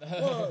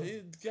 Well,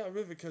 it got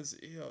rid of it because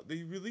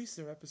they release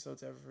their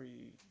episodes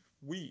every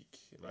week,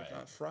 like Right.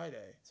 on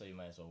Friday. So you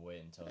might as well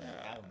wait until you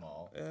Yeah, have them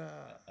all,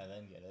 yeah, and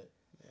then get it.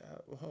 yeah.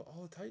 Well,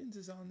 all the Titans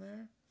is on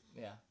there,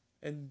 Yeah.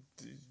 and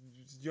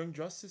Young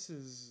Justice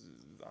is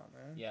on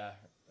there. Yeah.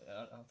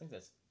 I don't think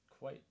that's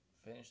quite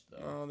finished though.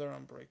 No, they're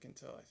on break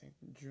until I think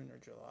June or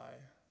July.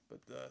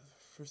 But the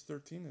first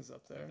 13 is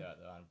up I think there.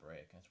 they're on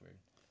break. That's weird.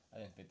 I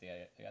didn't think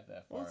they got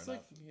that Well, far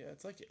enough.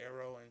 it's like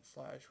Arrow and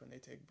Flash when they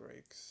take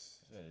breaks.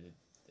 So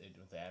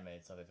with the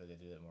animated stuff, I feel they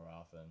do it more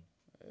often.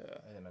 Yeah.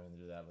 I didn't remember to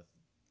do that with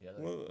the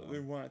other Well, they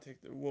one. want to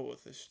take the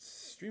with the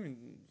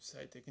streaming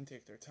site. They can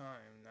take their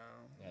time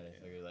now. Yeah, they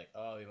figured like,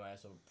 oh, we might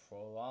as well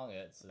prolong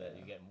it so that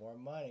you get more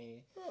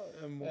money. Well,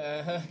 and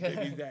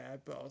maybe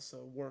that, but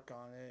also work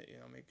on it.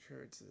 Make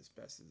sure it's as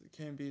best as it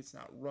can be. It's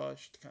not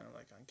rushed, kind of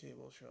like on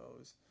cable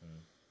shows.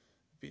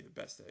 Be the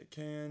best that it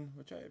can,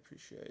 which I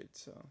appreciate.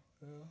 So,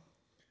 Yeah.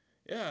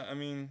 yeah, I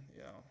mean,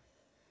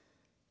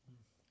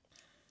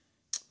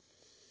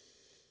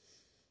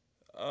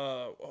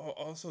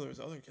 also there's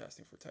other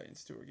casting for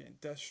Titans too. We're getting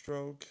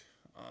Deathstroke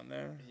on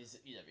there. He's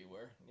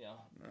everywhere. Yeah.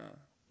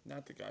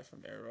 Not the guy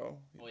from Arrow.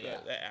 Well, yeah.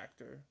 The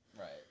actor.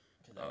 Right.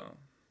 Because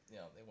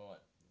they won't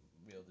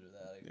be able to do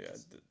that. I Yeah,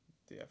 guess.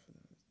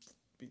 definitely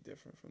be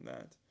different from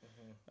that.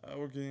 Mm-hmm.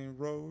 We're getting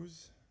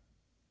Rose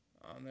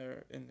on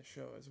there in the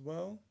show as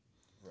well.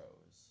 Rose.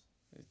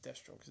 It's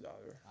Deathstroke's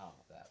daughter. Oh,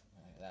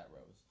 that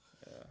Rose.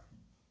 Yeah.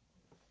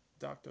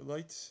 Dr.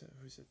 Light,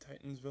 who's a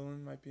Titans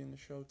villain, might be in the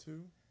show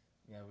too.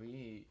 Yeah,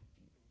 we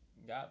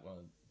got one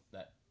of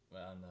that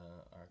on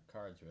our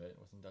cards, right?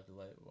 Wasn't Dr.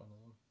 Light one of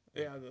them?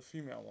 Yeah, the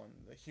female one,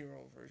 the hero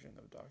version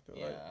of Dr.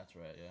 Yeah, Light. that's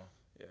right. Yeah.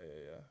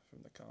 Yeah, from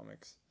the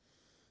comics.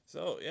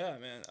 So yeah,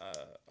 man,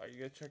 are you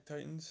gonna check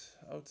Titans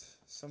out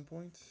some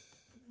point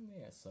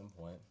Yeah, at some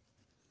point.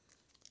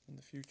 in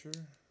the future?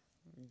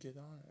 Get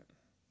on it.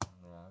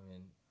 I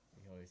mean,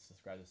 you can always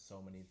subscribe to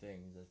so many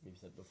things, as we've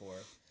said before.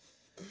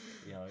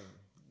 You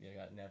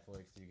got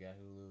Netflix, you got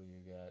Hulu,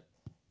 you got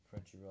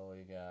Crunchyroll,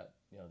 you got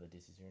the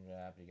DC Union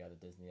app, you got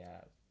the Disney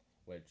app,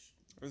 which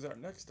Is our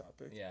next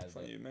topic. yeah,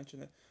 Funny you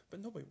mention it, but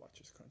nobody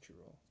watches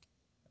Crunchyroll.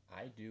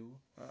 I do.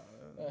 Uh,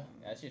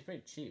 Actually, it's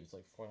pretty cheap. It's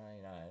like $4.99,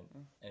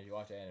 and if you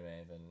watch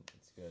anime, then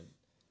it's good.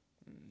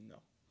 no.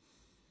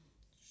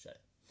 Shut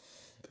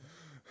it.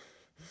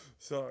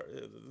 So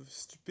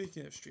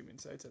speaking of streaming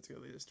sites, that's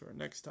gonna lead us to our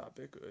next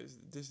topic. Is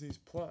Disney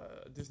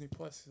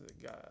Plus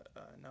got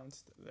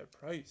announced their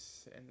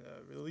price and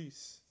the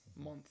release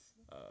month.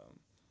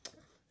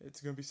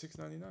 It's gonna be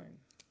 $6.99.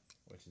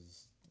 which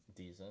is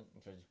decent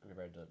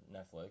compared to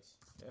Netflix.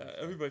 Yeah, It's like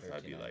everybody thought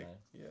it'd be like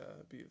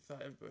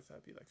 13.99. everybody thought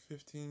it'd be like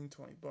 15, $20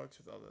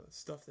 with all the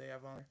stuff they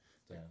have on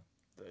there, Yeah,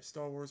 like the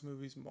Star Wars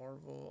movies,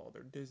 Marvel, all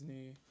their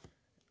Disney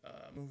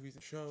movies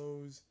and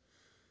shows.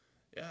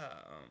 Yeah,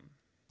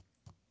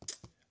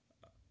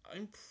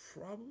 I'm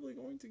probably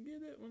going to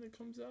get it when it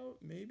comes out.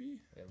 Maybe.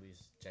 at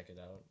least check it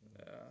out.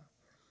 Yeah.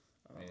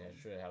 I mean, it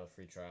should have a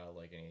free trial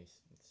like any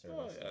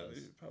Oh service yeah, they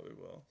does, probably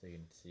will. so you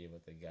can see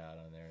what they got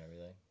on there and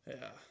everything.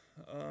 Yeah.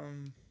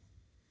 Um,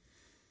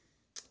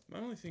 my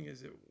only thing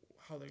is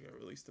how they're gonna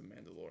release the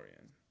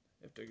Mandalorian.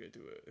 If they're gonna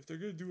do it, if they're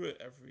gonna do it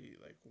every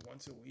like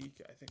once a week,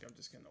 I think I'm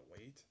just gonna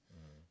wait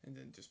and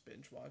then just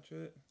binge watch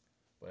it.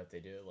 But if they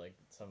do it like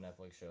some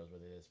Netflix shows where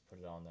they just put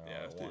it on there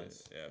Yeah, all at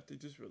once, if they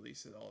just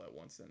release it all at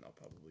once, then I'll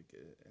probably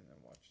get it and then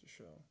watch the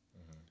show.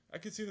 mm-hmm. I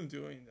could see them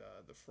doing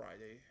the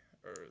Friday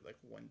or like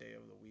one day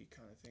of the week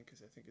kind of thing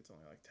because I think it's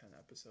only like 10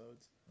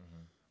 episodes.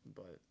 Mm-hmm.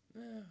 But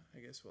I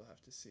guess we'll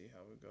have to see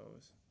how it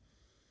goes.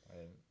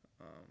 Right.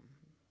 Um,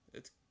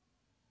 it's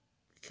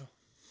no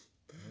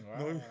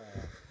Wow.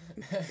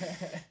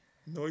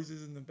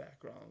 noises in the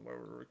background while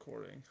we're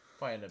recording.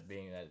 Probably end up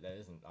being that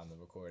isn't on the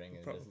recording, and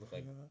it just looked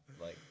Probably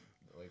not. like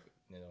like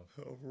you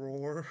know, A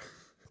roar.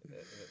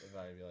 if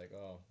I'd be like,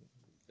 oh,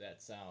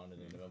 that sound,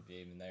 and then it won't be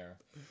even there.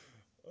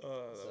 That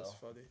was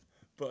So funny.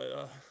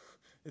 But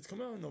it's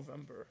coming out in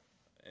November.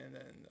 And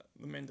then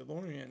The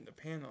Mandalorian, the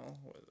panel,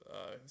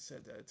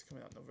 said that it's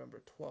coming out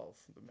November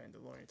 12th, The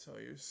Mandalorian. So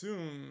you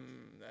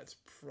assume that's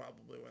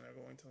probably when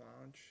they're going to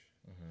launch.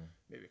 mm-hmm.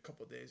 Maybe a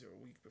couple days or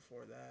a week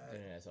before that.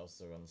 And it's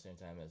also around the same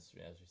time as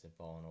we said,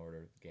 Fallen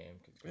Order game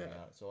coming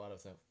Yeah. out. So a lot of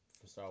stuff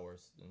for Star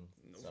Wars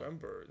and stuff.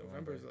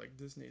 November is like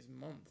Disney's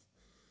month.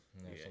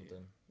 Or Yeah,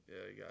 something.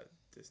 you got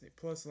Disney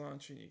Plus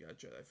launching. You got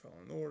Jedi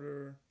Fallen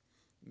Order.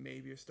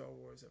 Maybe a Star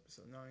Wars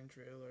Episode 9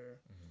 trailer.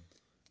 Mm-hmm.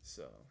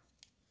 So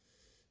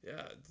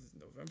yeah,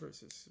 November is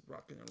just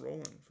rocking and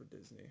rolling for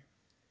Disney.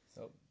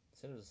 So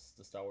it was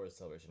the Star Wars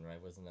celebration,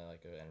 right? Wasn't that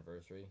like an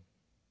anniversary?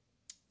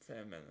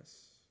 Phantom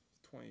Menace,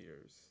 20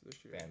 years this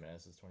year. Phantom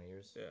Menace is 20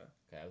 years. Yeah,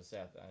 Okay, I was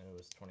sad. I know it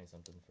was 20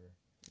 something for.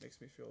 makes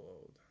me feel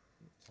old.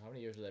 So how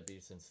many years would that be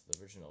since the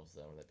originals?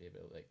 Then would that be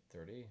about like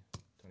 30,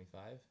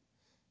 25? I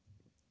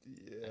think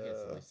it's at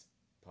Yeah, least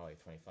probably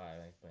 25.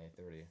 I think maybe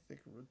 30. I think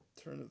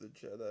Return of the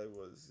Jedi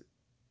was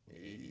The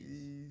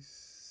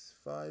 80s.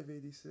 85,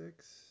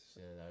 86. So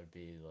that would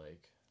be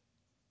like,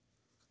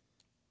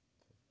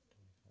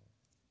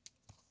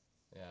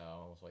 yeah,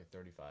 almost like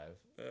 35.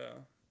 Yeah.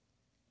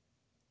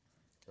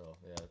 So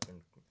yeah, it's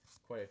been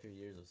quite a few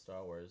years of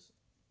Star Wars,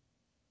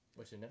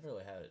 which had never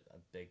really had a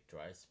big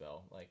dry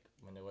spell. Like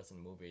when there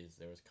wasn't movies,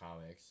 there was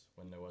comics.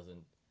 When there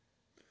wasn't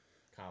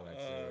comics,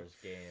 there Uh, was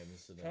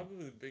games. And then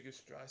Probably the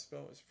biggest dry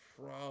spell was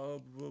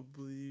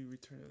probably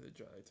Return of the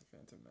Jedi to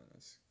Phantom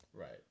Menace.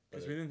 right, but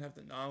Because we didn't have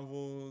the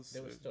novels.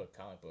 there was still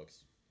comic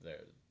books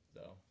there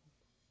though.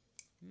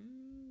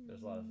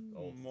 There's a lot of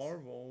old.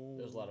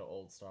 There's a lot Marvel. of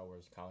old Star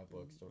Wars comic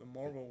books. The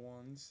Marvel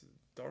ones,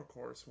 Dark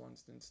Horse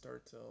ones didn't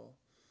start till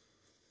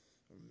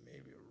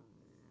maybe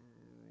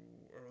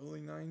early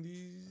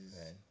 90s.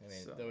 Right. I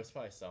mean, So, there was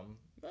probably some.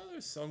 well,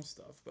 there's some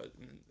stuff, but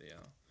yeah.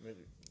 Yeah,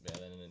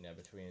 then yeah,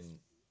 between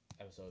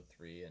episode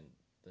 3 and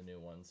the new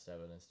one,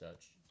 7 and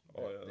such,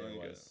 Oh, yeah, there then you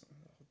get was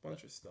a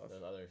bunch of stuff.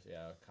 there's other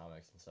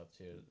comics and stuff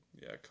too.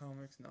 Yeah,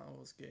 comics,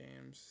 novels,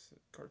 games,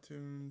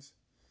 cartoons.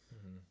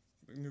 Mm-hmm.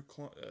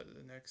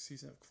 The next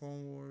season of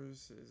Clone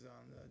Wars is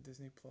on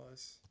Disney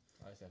Plus.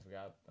 I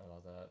forgot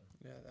about that.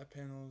 Yeah, that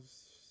panel's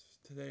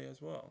today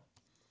as well.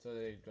 So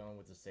they're going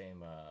with the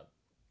same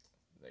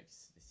like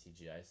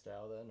CGI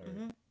style then, or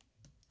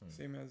Mm-hmm.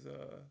 Same as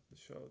the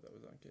show that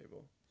was on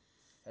cable.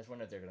 I just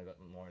wonder if they're gonna go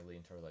more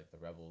lean toward like the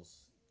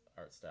Rebels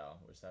art style,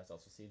 which that's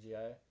also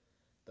CGI.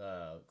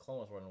 The Clone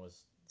Wars one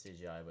was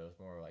CGI, but it was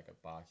more like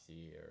a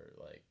boxy or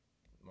like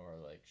more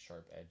like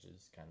sharp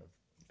edges kind of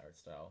art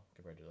style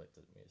compared to like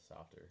the maybe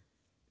softer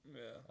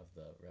Yeah, of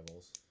the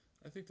Rebels.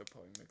 I think they'll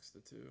probably mix the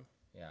two.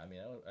 Yeah, I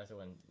mean, I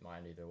wouldn't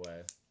mind either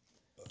way.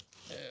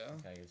 Yeah.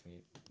 Kind of gives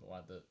me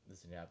want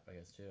this to happen, I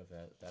guess, too, if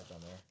that's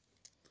on there.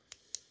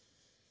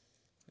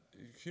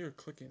 You hear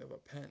clicking of a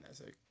pen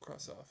as I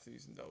cross off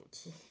these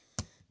notes.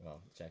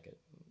 Well, check it.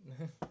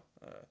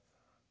 uh,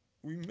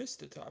 we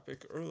missed a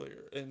topic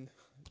earlier in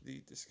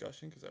the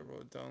discussion because I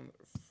wrote it down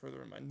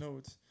further in my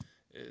notes.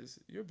 Is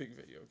you're a big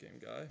video game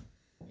guy?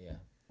 Yeah.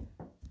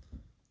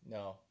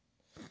 No.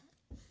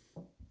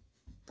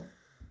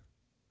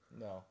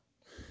 No.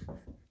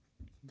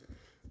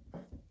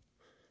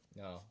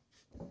 No.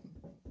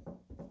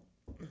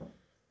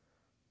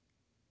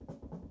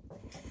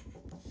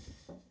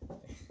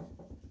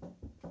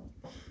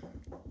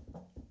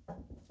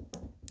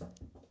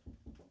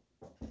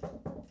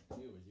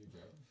 You was you,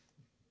 Joe.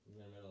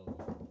 We're in the middle of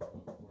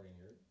recording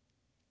here.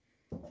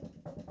 What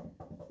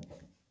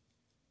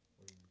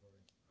are you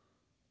recording?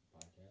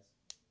 Podcast.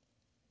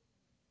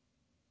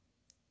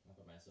 Not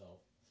by myself.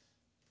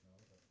 No.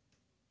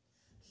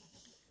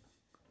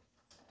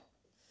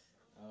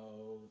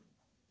 Oh,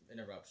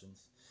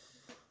 interruptions.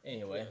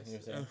 Anyway, you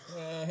Yes. were saying.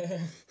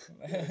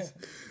 Yes.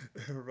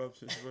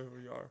 Eruptions where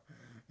we are.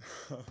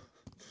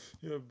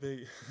 You're a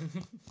big.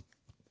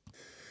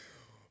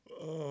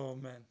 Oh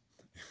man,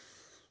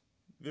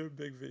 you're a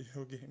big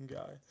video game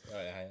guy.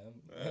 Oh yeah, I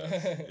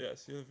Yes, am.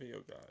 yes, you're a video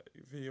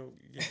guy. Video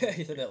game.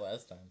 You said that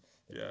last time.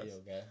 The Yes,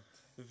 video guy.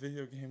 the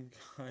video game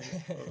guy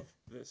of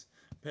this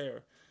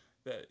pair.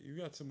 That you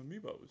got some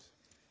amiibos.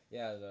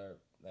 Yeah,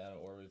 they had an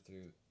order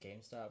through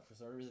GameStop. For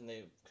some reason,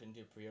 they couldn't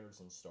do pre-orders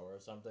in store or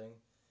something.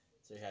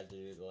 So you had to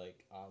do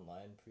like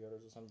online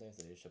pre-orders or something.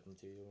 So they ship them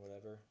to you or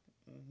whatever.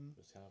 Mm-hmm. It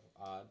was kind of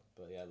odd,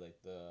 but yeah, like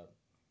the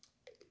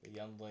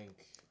Young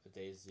Link, the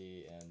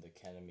Daisy, and the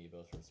Ken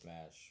amiibos from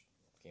Smash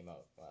came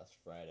out last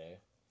Friday,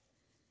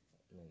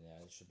 and then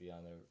yeah, it should be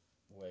on their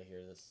way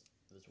here this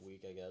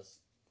week, I guess.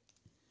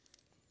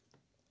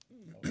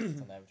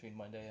 Sometime between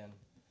Monday and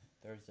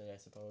Thursday, I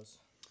suppose.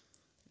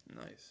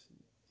 Nice,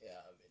 Yeah,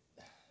 I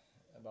mean,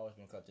 I've always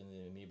been collecting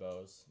the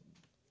amiibos,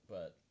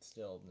 but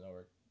still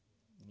nowhere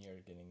near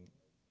getting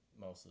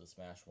most of the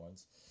Smash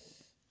ones.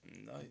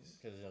 nice.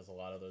 Because there's a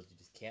lot of those you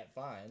just can't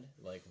find,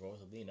 like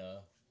Rosalina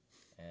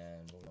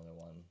and what was another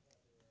one?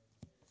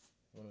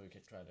 One we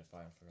kept trying to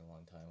find for a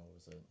long time. What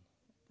was it?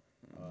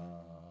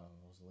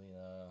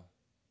 Rosalina.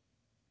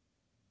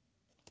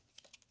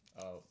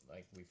 Oh,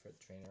 like Wii Fit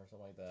Trainer or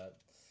something like that.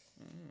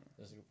 Mm.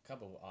 There's a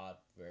couple of odd,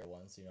 rare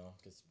ones,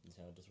 because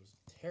Nintendo just was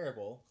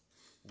terrible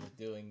with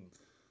doing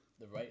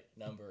the right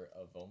number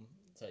of them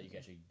so you can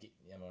actually get,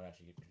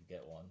 actually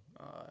get one.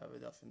 Have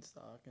enough in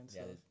stock and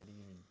Yeah, stuff. they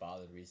didn't even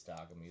bother to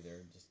restock them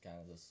either. Just kind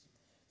of just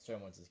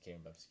certain ones just came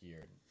obscure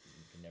and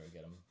you can never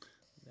get them.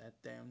 That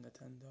damn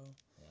Nintendo.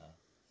 Yeah.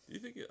 Do you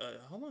think?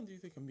 How long do you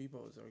think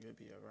amiibos are gonna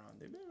be around?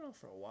 They've been around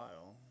for a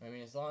while. I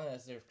mean, as long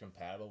as they're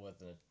compatible with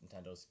the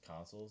Nintendo's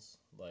consoles,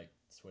 like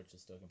Switch is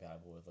still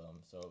compatible with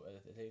them. So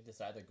if they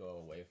decide to go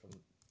away from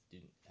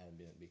didn't have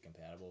be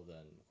compatible,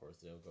 then of course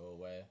they'll go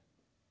away.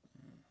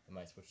 It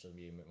might switch to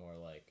be a bit more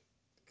like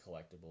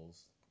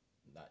collectibles,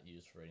 not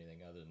used for anything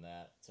other than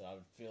that. So I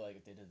would feel like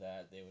if they did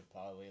that, they would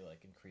probably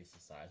like increase the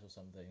size of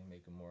something,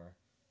 make them more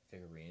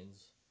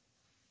figurines.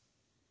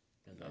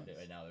 Because Nice.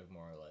 right now they're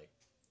more like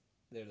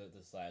they're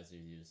the size you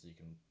use so you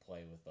can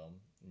play with them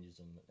and use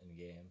them in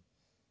game.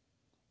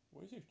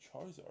 Where's your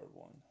Charizard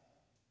one?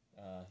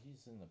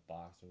 He's in the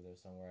box over there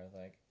somewhere, I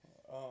think.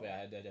 Oh, But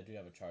yeah, I do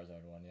have a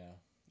Charizard one, yeah.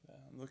 yeah.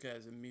 Look at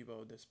his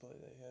amiibo display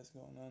that he has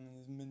going on in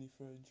his mini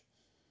fridge.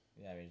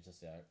 Yeah, I mean, it's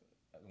just, yeah,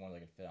 one that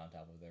could fit on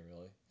top of there,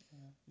 really.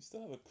 Yeah. You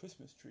still have a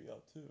Christmas tree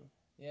out too.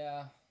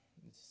 Yeah,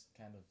 it's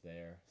kind of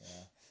there,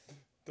 yeah.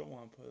 Don't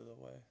want to put it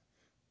away.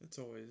 It's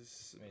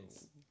always. I mean,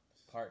 it's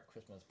part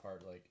Christmas,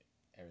 part, like,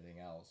 everything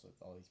else with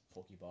all these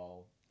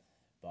Pokeball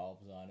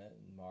bulbs on it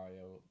and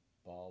Mario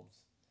bulbs.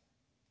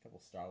 A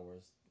couple Star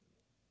Wars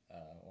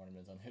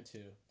ornaments on there,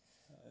 too.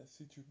 I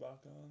see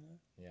Chewbacca on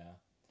there. Yeah,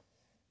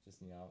 just,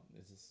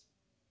 it's just,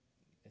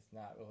 it's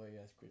not really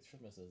as great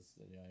Christmas as,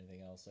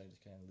 anything else, so I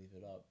just kind of leave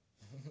it up.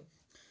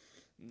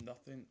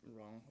 Nothing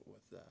wrong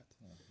with that.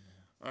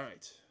 Yeah. All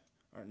right.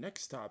 Our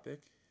next topic,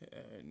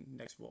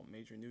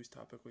 major news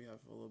topic. We have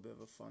a little bit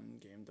of a fun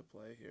game to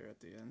play here at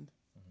the end.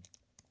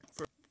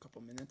 For a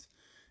couple minutes,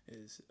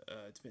 is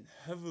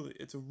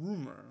it's a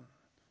rumor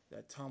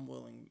that Tom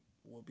Welling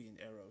will be in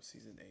Arrow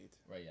season 8.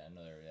 Right, yeah,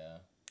 another, yeah,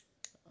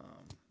 Um,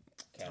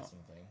 Tom, casting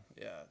thing.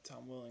 yeah,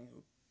 Tom Welling,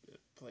 who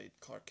played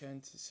Clark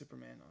Kent,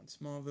 Superman on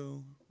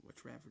Smallville,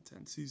 which ran for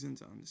 10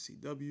 seasons on the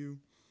CW,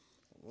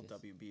 well,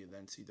 WB and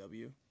then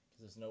CW.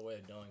 Because there's no way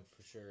of knowing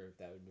for sure if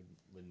that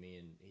would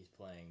mean he's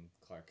playing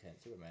Clark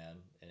Kent Superman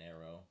in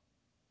Arrow,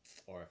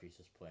 or if he's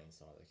just playing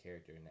some other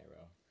character in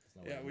Arrow. There's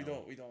no way Yeah, to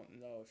we know. don't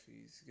know if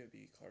he's gonna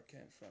be Clark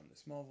Kent from the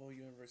Smallville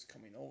universe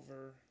coming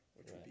over,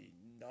 which would Right. be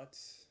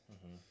nuts.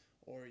 Mm-hmm.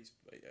 Or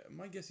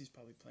my guess he's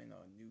probably playing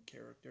a new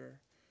character.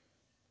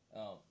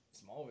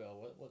 Smallville.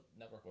 What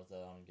network was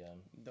that on again?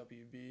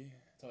 WB.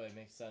 So it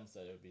makes sense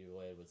that it would be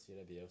related with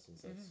CW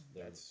since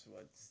That's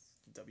what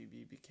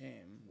WB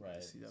became. right.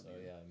 The CW. So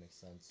yeah, it makes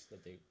sense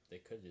that they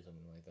could do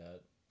something like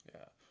that.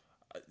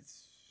 Yeah,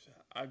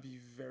 I'd be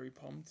very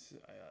pumped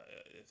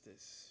if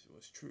this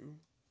was true.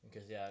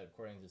 Because yeah,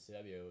 according to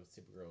CW,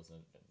 Supergirl's in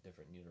a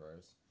different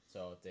universe.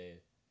 So if they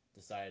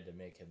decided to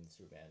make him the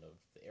Superman of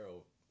the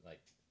Arrow, like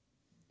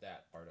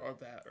that part of Or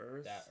that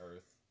Earth. that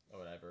Earth or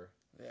whatever,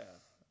 Yeah.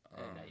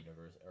 and that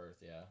universe, Earth,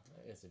 yeah.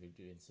 I guess if you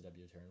do it in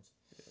CW terms.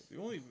 Yeah.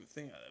 The only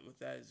thing with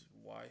that is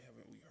why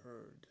haven't we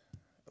heard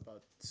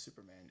about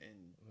Superman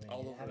in I mean,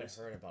 all you over haven't his...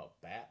 heard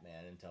about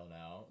Batman until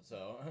now,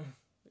 so.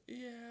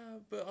 Yeah,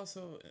 but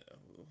also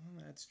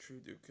that's true,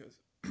 dude. Because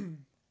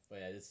But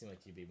yeah, it just seemed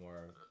like he'd be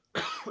more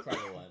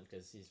prevalent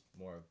because he's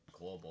more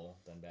global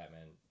than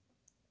Batman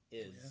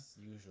yeah, is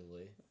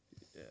usually.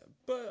 yeah.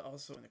 But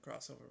also in the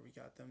crossover, we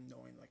got them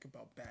knowing like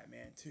about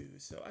Batman too.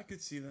 So I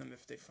could see them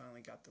if they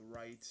finally got the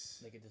rights.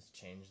 They could just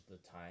change the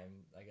time,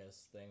 I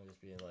guess, thing.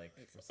 Just be like,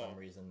 Like, for some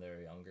reason,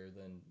 they're younger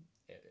than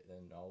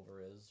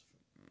Oliver is.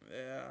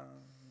 yeah,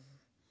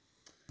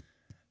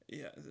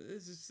 yeah.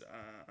 It's just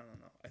I don't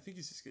know. I think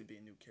he's just gonna be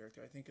a new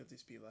character. I think it'll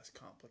just be less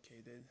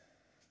complicated.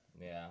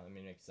 Yeah, I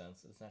mean, it makes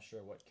sense. It's not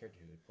sure what character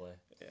he would play.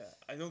 Yeah,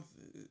 I don't.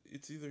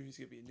 It's either he's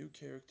gonna be a new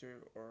character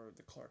or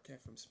the Clark Kent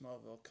from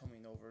Smallville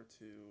coming over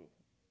to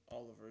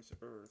Oliver's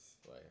Earth.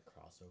 Like a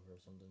crossover or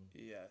something.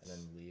 And Yes.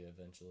 then leave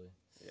eventually.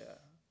 Yeah.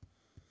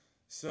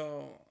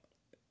 So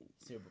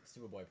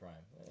Superboy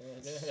Prime.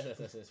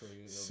 That's what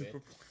he'll be.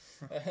 Superboy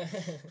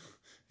Prime.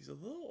 He's a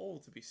little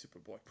old to be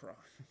Superboy Prime.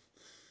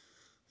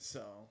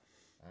 So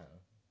I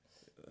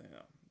don't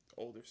know.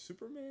 older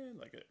Superman,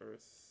 like an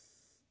Earth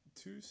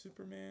 2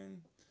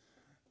 Superman,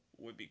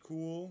 would be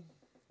cool.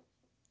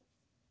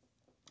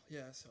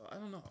 Yeah. So I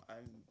don't know.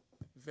 I'm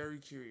very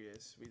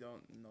curious. We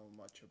don't know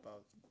much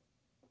about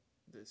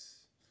this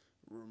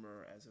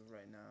rumor as of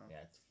right now.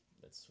 Yeah,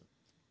 it's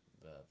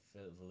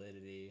the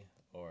validity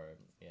or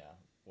yeah,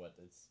 what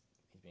it's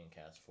he's being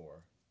cast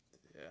for.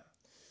 Yeah.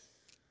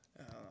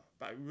 I don't know,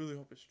 but I really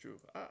hope it's true.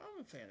 I'm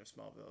a fan of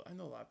Smallville. I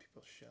know a lot of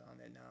people shit on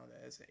it now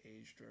that hasn't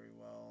aged very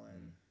well,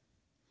 and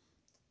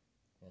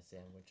Yeah, Sam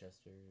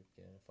Winchester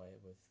get in a fight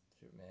with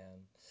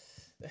Superman.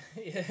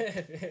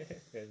 Yeah,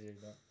 because you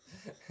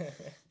know.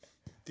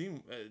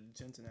 Dean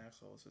Jensen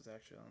Ackles was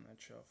actually on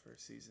that show for a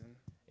season.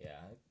 Yeah,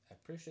 I'm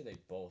pretty sure they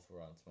both were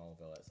on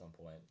Smallville at some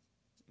point.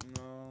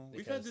 No,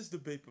 we've had this Because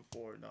debate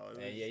before. No, it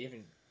was yeah, you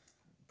even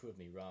proved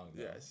me wrong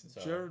though. yes.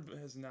 So Jared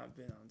has not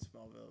been on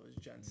Smallville. It was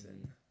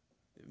Jensen.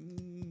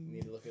 you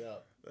need to look it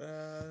up.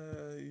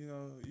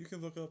 You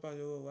can look it up on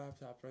your little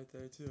laptop right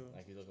there too.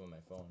 I could look on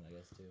my phone, I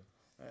guess too.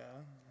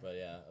 Yeah. But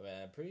yeah, I mean,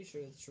 I'm pretty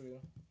sure it's true,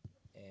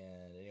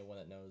 and anyone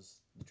that knows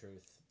the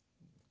truth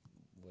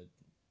would,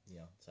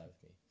 side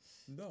with me.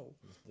 No,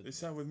 The, they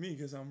side with me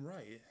because I'm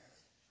right.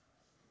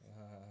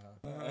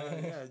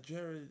 Yeah,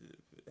 Jared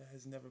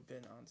has never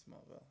been on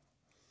Smallville.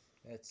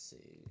 Let's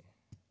see.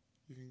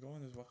 You can go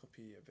on his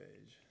Wikipedia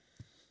page.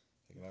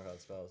 I can remember how to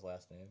spell his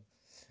last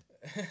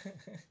name.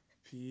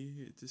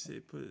 Just say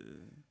put.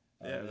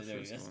 Yeah, the There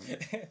first he one.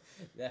 is.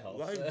 That helps.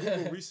 Live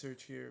Google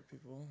research here,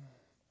 people.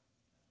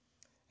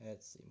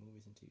 Let's see,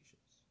 movies and TV shows.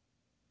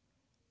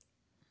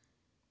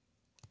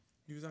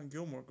 He was on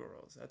Gilmore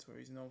Girls. That's where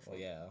he's known for. Well,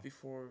 yeah.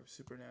 Before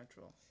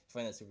Supernatural, I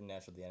find that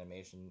Supernatural, the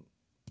animation.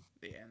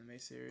 the anime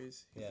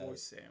series. He Yeah,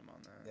 voiced Sam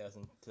on that. that was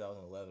in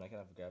 2011. I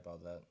kind of forgot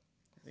about that.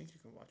 I think you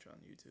can watch it on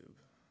YouTube.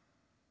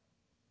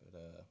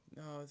 But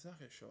No, it's not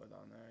gonna show it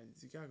on there.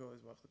 You gotta go to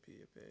his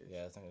Wikipedia page.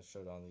 yeah, it's not gonna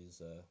show it on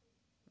these.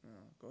 No,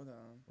 go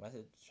down. Why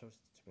did it show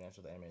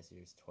Supernatural the anime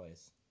series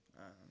twice?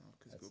 I don't know,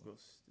 cause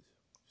Google's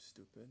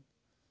stupid.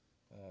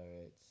 All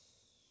right.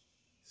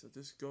 So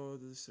just go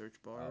to the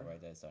search bar. Oh, right,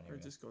 that's down here. Or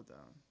just go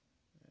down.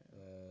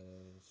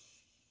 Yeah.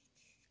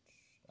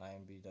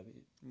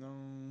 IMBW.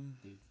 No.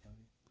 DW.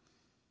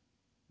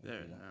 There.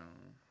 Wikipedia. No.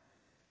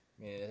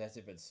 I mean, that's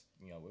if it's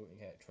we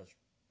can't trust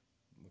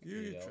You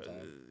Wikipedia all try. the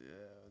time.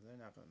 Yeah, they're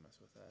not gonna mess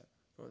with that.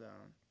 Go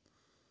down.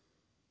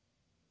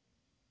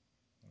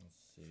 Let's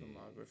see.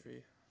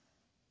 Filmography.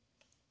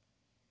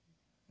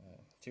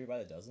 Two by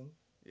the Dozen.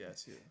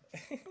 Yes, he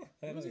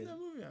I was know in that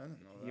movie. I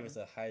didn't know that. he was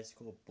a high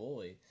school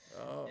bully.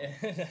 Oh,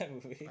 in that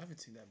movie. I haven't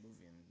seen that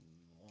movie in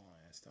a long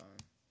ass time.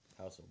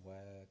 House of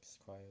Wax,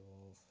 Cry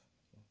Wolf,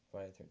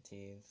 Friday the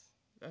 13th.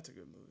 That's a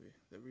good movie.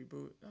 The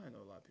reboot. I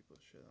know a lot of people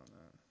shit on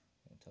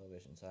that.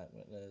 Television Silent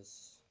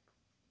Witness.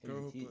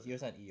 Girl Who He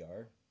was on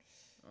ER.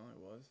 Oh, it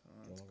was. Oh,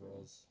 that's Gilmore cool.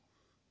 Girls.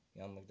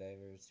 Young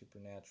McDivers,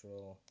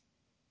 Supernatural.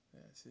 Yeah,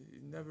 see,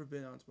 you've never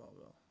been on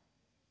Smallville.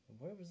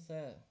 Where was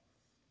that?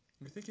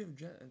 You're thinking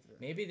of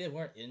Maybe they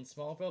weren't in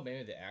Smallville.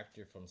 Maybe the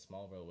actor from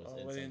Smallville was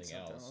in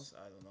something else.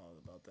 I don't know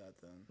about that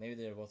then. Maybe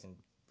they were both in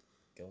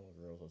Gilmore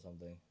Girls or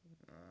something.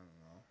 I don't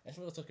know. That's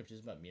what's so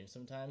confusing about memes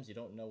sometimes. You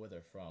don't know where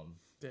they're from.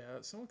 Yeah,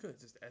 someone could have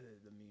just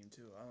edited the meme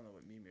too. I don't know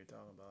what meme you're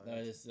talking about. No,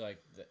 it's like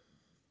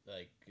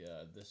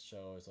this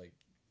show is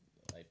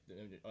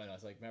oh no,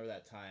 it's like remember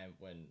that time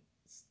when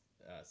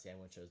Sam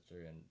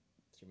Winchester and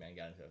Superman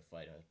got into a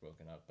fight and was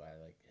broken up by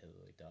like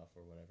Hilary Duff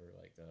or whatever,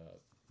 like the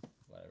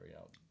whatever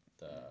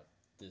the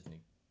Disney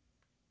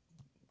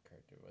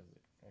character, was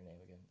it her name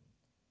again?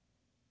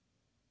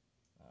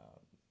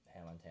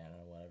 Hannah Montana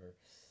or whatever.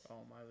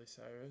 Oh, Miley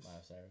Cyrus.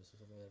 Miley Cyrus or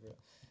something, whatever.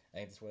 I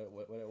think that's what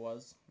it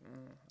was.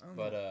 I don't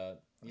But know.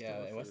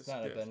 yeah, it must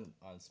not have been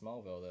on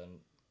Smallville then.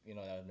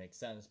 That would make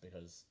sense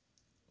because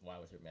why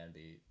would Superman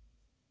be?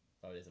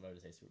 Why would it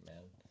say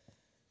Superman?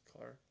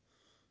 Clark.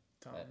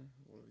 Tom.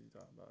 What are you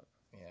talking about?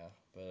 Yeah,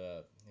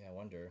 but yeah, I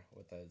wonder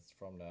what that's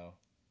from now.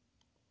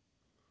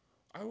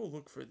 I will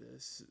look for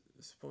this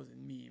supposed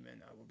meme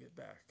and I will get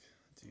back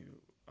to you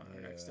on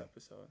our next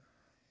episode.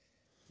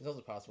 It's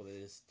also possible they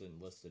just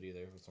didn't list it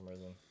either for some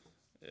reason.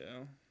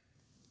 Yeah.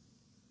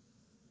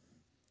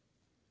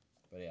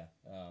 But yeah,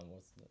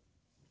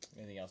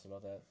 anything else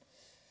about that?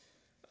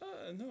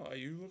 No. Are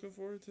you looking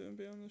forward to him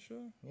being on the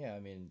show? Yeah, I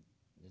mean,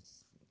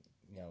 it's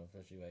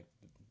especially like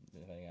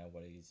depending on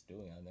what he's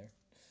doing on there.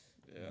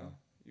 Yeah.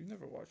 You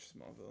never watched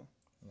Smallville.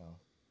 No,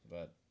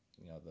 but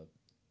the.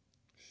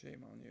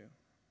 Shame on you.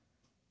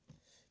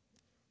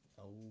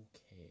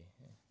 Okay.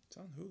 It's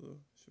on Hulu. You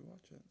should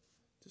watch it.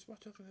 Just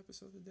watch like an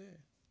episode a day.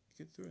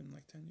 You get through it in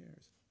like 10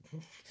 years.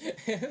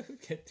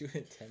 Get through it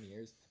in 10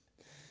 years.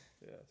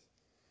 Yes.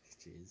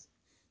 Jeez.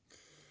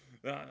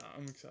 No,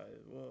 I'm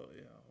excited. Well,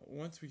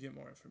 once we get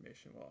more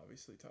information, we'll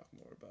obviously talk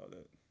more about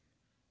it.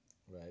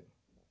 Right.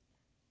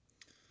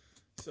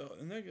 So,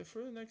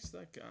 for the next,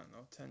 like, I don't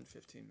know, 10,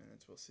 15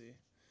 minutes, we'll see.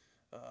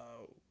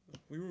 Uh,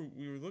 we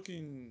were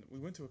looking. We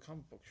went to a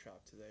comic book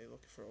shop today,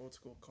 looking for old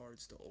school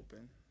cards to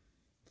open,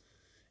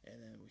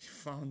 and then we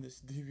found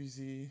this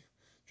DBZ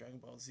Dragon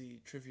Ball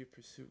Z Trivia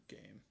Pursuit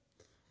game.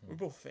 We're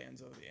both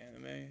fans of the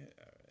anime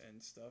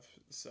and stuff,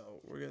 so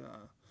we're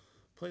gonna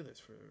play this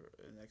for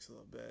the next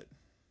little bit.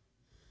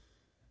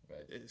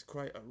 Right. It is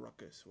quite a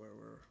ruckus where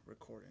we're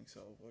recording,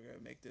 so we're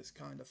gonna make this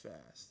kind of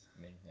fast.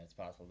 I mean, it's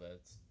possible that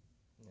it's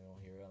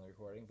hear it on the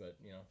recording, but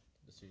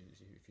just see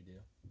if you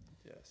do.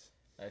 Yes.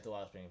 I think the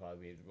last thing will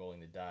probably be rolling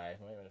the die.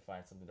 We might want to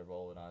find something to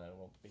roll it on. It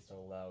won't be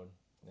so loud.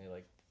 They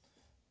like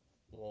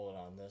roll it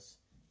on this.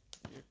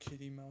 Your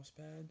kitty mouse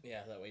pad.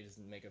 Yeah, that way it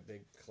doesn't make a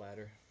big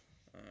clatter.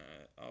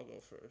 Alright, I'll go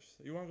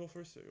first. You want to go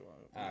first, or you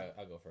want?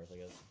 I'll go first, I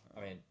guess.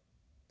 I mean,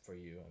 for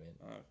you,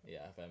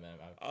 yeah. If I meant,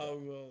 I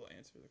will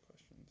answer the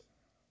questions.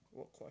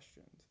 What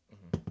questions?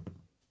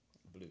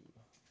 Blue.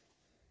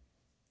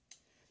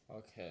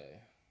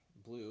 Okay,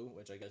 blue,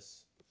 which I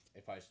guess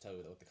if I should tell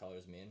you what the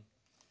colors mean.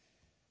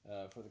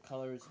 For the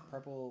colors,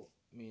 purple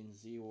means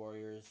Z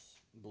Warriors,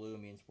 blue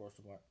means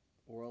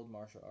World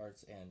Martial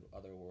Arts and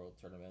other world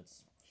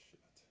tournaments.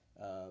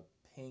 Shit.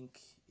 Pink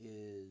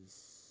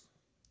is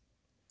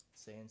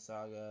Saiyan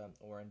Saga,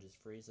 orange is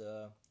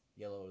Frieza,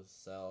 yellow is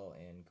Cell,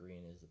 and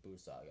green is the Buu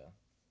Saga.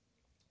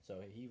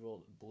 So he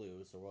rolled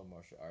blue, so World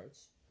Martial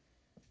Arts.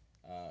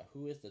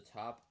 Who is the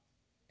top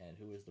and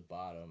who is the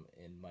bottom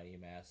in Mighty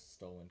Mass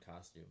Stolen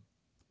Costume?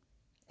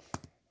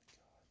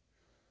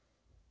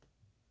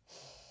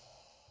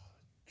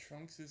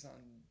 Trunks is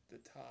on the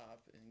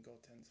top and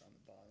Goten's on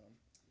the bottom.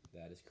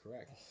 That is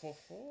correct. Oh.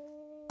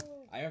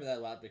 I remember that a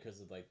lot because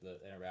of like the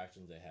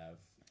interactions they have,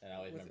 and I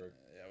always remember.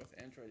 Yeah, with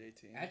Android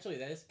 18. Actually,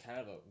 that is kind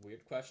of a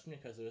weird question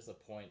because there's a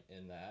point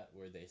in that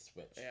where they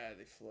switch. Yeah,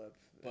 they flip.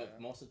 But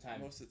yeah. most of the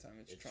time, it's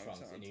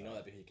Trunks on and you know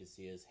that because you can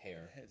see his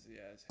hair. His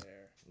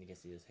hair. And you can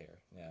see his hair.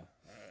 Yeah.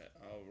 All right,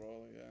 I'll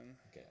roll again.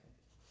 Okay.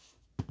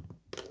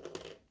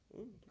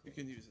 Ooh, you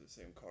can use the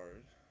same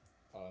card.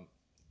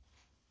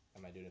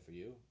 Am I doing it for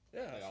you?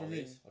 Yeah, like for all me.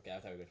 These? Okay, I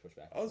thought we were gonna push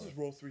back. I'll just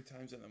roll 3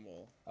 times and then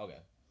we'll.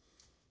 Okay.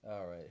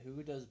 All right.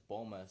 Who does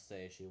Bulma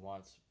say she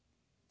wants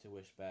to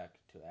wish back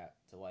to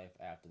life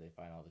after they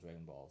find all the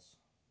Dragon Balls?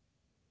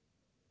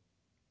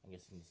 I'm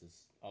guessing this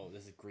is. Oh,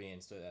 this is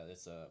green. So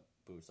it's a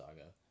Buu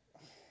Saga.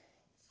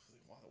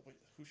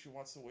 Who she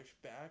wants to wish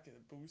back in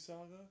the Buu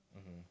Saga?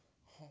 Mm-hmm.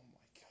 Oh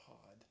my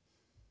god.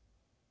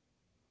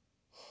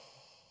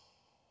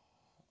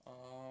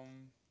 Oh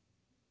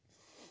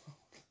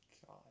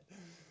god.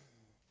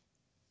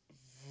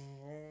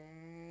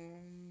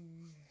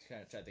 Just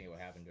kind of try to think of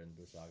what happened during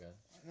the Buu Saga.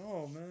 I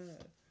know, man.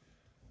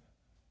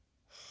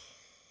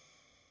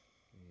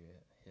 Give you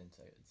a hint.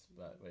 It's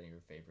about one of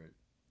your favorite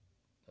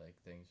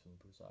things from the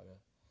Buu Saga.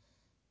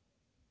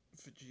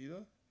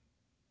 Vegeta?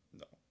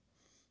 No.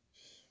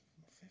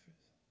 My favorite.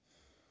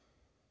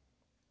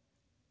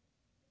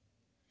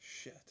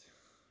 Shit.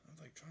 I'm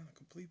like trying to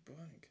complete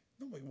blank.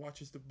 Nobody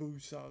watches the Boo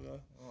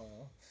Saga.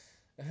 Oh.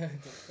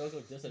 Those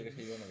look just like if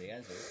you don't know the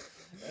answer.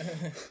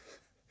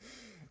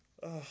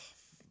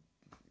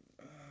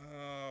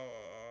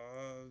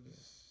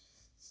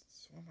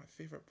 It's one of my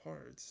favorite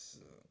parts.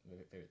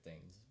 Favorite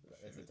things.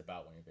 It's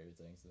about one of your favorite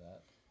things to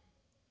that.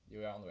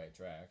 You're on the right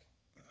track.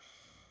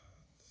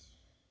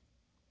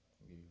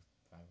 I'll give you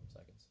 5 more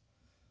seconds.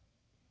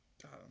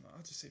 I don't know.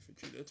 I'll just say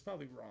Vegeta. It's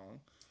probably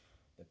wrong.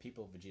 The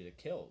people Vegeta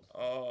killed in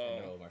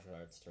the World Martial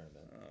Arts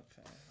tournament.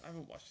 Okay. I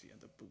haven't watched the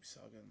end of Boo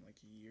Saga in like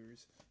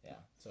years.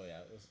 Yeah. So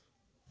yeah, it was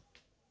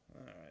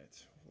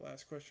Alright.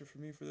 Last question for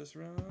me for this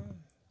round.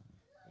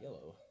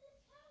 yellow.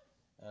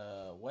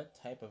 What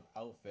type of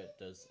outfit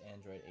does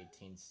Android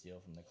 18 steal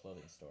from the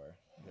clothing store?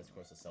 Because of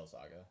course the Cell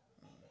Saga.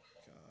 Oh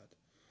god.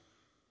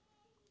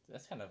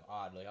 That's kind of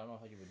odd. Like I don't know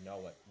how you would know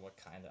what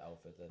kind of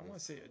outfit that I is. want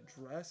to say a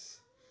dress.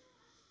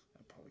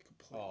 I'm probably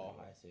completely. Oh,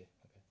 I see.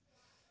 Okay.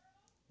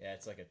 Yeah,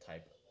 it's like a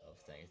type of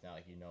thing. It's not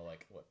like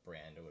like what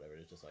brand or whatever.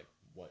 It's just like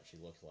what she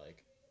looks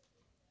like.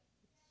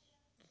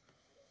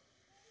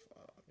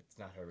 It's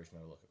not her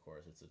original look, of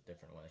course. It's a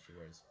different one that she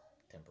wears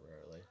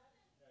temporarily.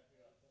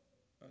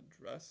 A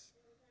dress?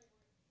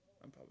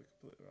 I'm probably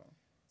completely wrong.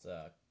 It's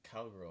a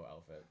cowgirl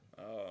outfit.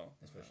 Oh.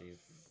 That's what she.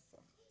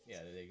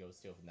 Yeah, they go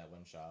steal from that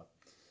one shop.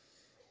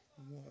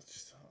 What?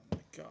 Oh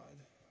my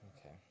god.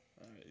 Okay.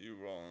 Alright, you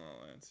roll and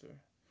I'll answer.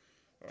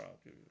 Or I'll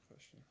give you the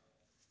question.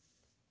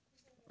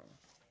 Oh.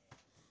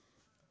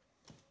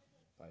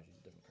 Probably choose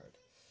a different card.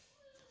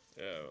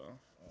 Yeah, well.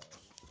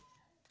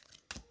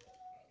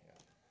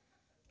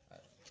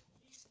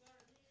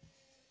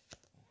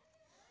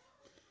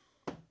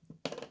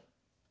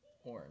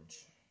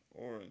 Orange.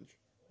 Orange.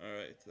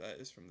 Alright, that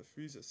is from the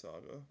Frieza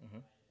saga.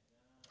 Mm-hmm.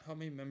 How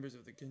many members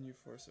of the Ginyu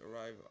Force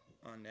arrive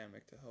on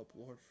Namek to help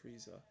Lord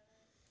Frieza?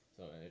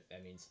 So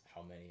that means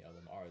how many of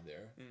them are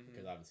there? Mm-hmm.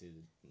 Because obviously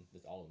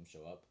all of them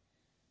show up.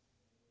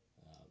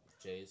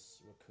 Jace,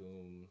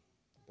 Raccoon,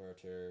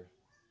 Berter,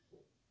 the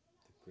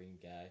green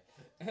guy,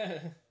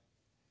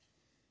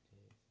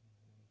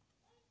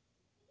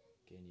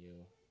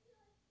 Ginyu.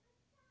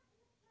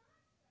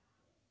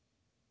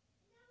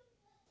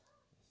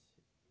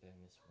 I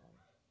missed one.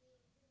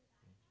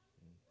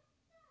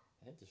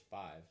 I think there's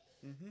five.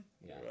 Mm-hmm.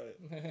 Yeah. You're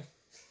right.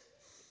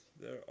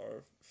 There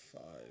are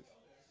 5.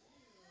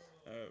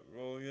 Alright,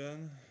 roll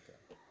again.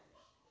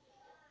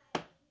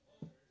 Okay.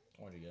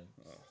 Orange again.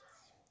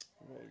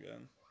 Roll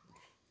again.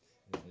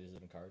 Use a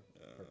different card.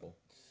 Purple.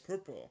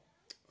 Purple.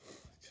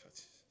 God,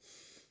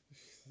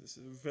 this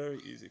is a very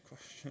easy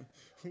question.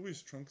 Who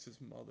is Trunks'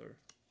 mother?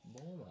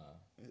 Bulma.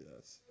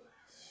 Yes.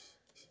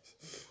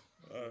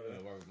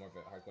 More of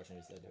a hard question.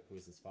 We said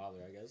who's his father,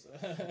 I guess.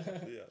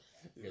 Yeah.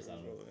 I guess I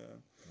don't know. Roll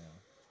again. No.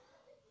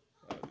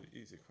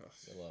 Easy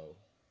question. Yellow.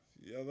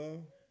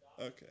 Yellow?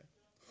 Okay.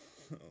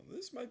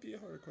 This might be a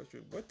hard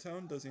question. What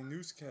town does a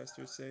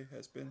newscaster say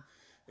has been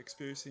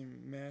experiencing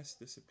mass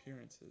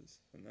disappearances?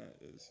 And that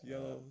is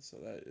yellow, so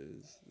that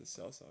is the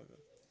Cell Saga.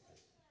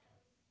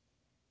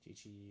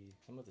 Chichi.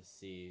 Some with a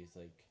C. It's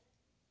like.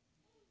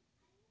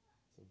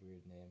 It's a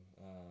weird name.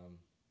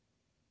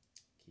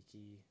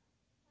 Kiki.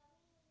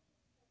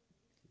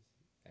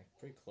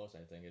 Pretty close,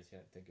 I think. I just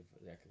can't think of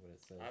exactly what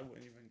it says. I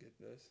wouldn't even get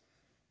this.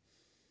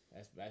 I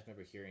just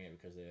remember hearing it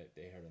because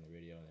they heard it on the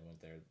radio and they went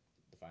there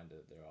to find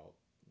it. They're all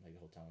like the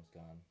whole town was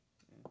gone.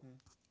 Mm-hmm.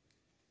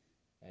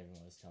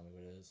 Everyone was telling me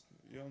what it is.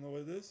 You don't know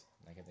what it is?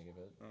 I can't think of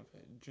it.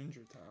 Okay,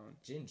 Ginger Town.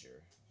 Ginger.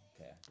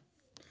 Okay.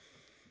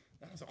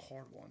 That was a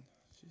hard one.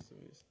 Jeez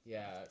Louise.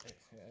 Yeah,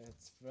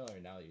 it's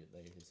familiar now that you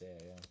say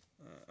it. Yeah.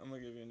 I'm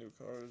gonna give you a new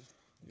card.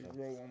 You Okay.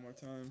 roll one more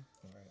time.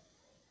 All right.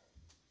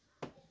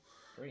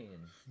 Green.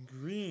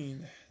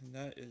 Green. And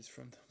that is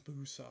from the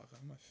Boo Saga,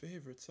 my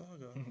favorite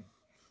saga.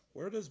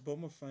 Where does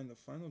Bulma find the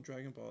final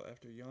Dragon Ball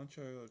after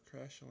Yamcha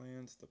crash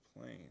lands the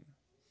plane?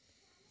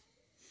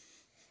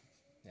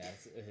 Yeah,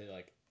 is it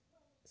like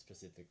a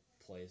specific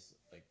place,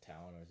 like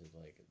town, or is it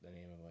like the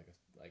name of where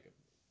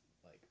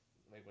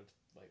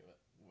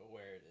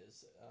it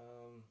is?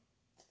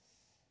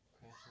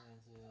 Crash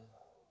lands it.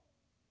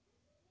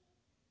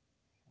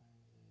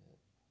 Finds it.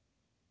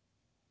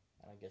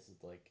 I guess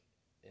it's like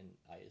in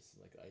ice,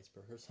 like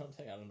iceberg or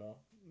something. I don't know.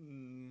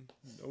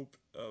 Nope.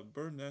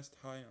 Bird nest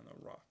high on a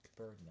rock.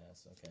 Bird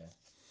nest. Okay.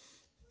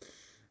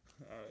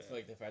 I feel Yeah.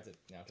 like the fact that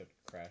now it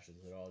crashes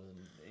it all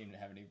doesn't even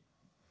have any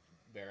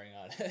bearing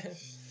on it.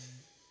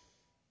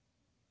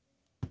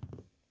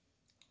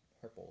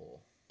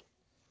 Purple,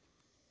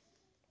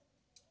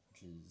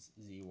 which is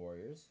Z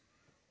Warriors.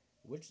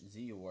 Which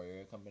Z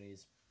Warrior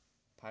accompanies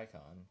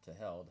Pycon to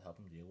Hell to help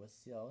him deal with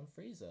Ciel and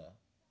Frieza?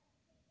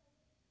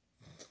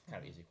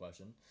 Kind of easy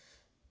question.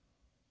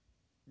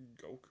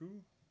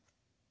 Goku?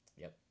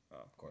 Yep, Oh,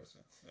 of course.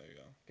 okay. There you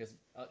go. Because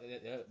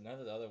none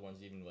of the other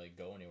ones even like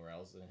go anywhere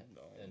else in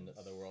the No.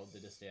 other world. They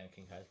just stay on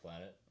King Kai's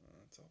planet.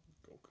 It's all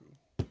Goku.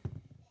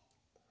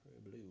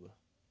 Blue.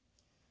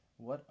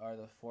 What are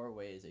the 4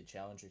 ways a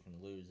challenger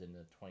can lose in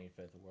the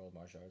 25th World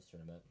Martial Arts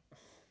Tournament? Oh my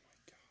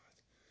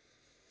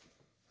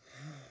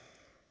god.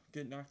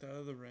 Get knocked out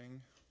of the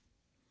ring.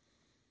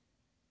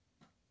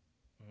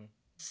 Mm-hmm.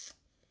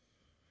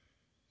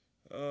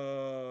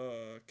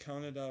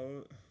 Count it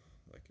out.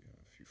 Like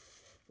if you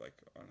like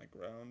on the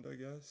ground, I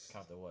guess.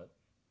 Count the what?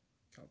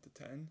 Count to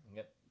 10.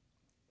 Yep.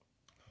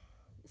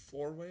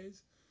 4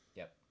 ways.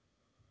 Yep.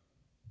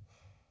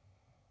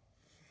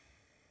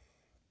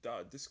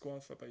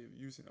 Disqualified by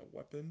using a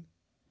weapon.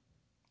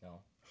 No.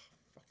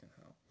 Fucking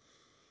hell.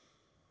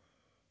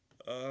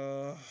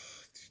 Uh,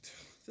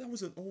 that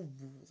was an old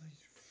rule.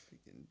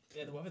 Freaking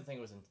Yeah, the weapon thing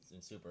was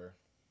in Super.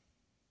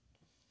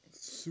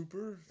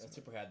 Super.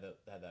 Super had that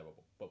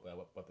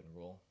weapon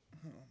rule.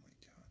 Oh my god.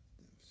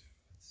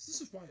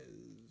 This is why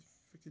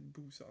freaking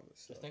Boo Saga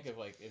sucks. Just think of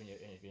like if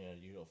you're in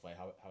a usual fight,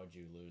 how would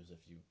you lose if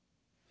you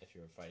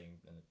were fighting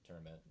in a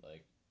tournament?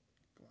 Like,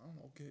 I don't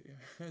know, get your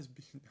ass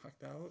being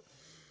knocked out.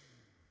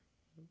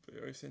 But you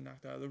already said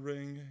knocked out of the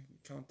ring.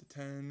 Count to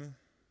 10.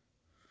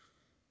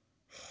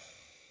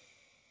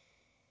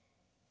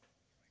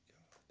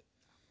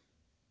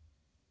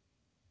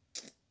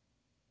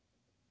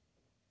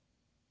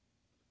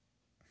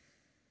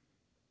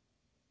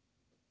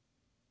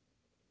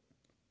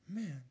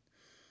 Man,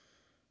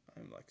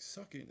 I'm like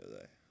sucking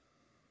today.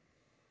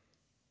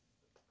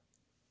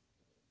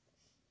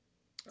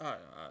 I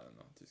don't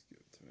know. Just give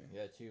it to me. the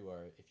other two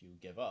are if you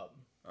give up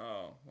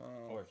Oh, well,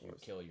 or of if you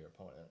course. kill your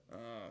opponent.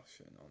 Oh,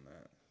 should have known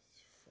that.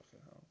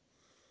 Fucking hell.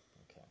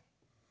 Okay.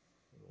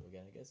 Roll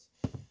again, I guess.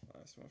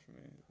 Last one for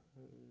me.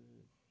 Do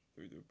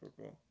we do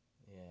purple?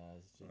 Yeah,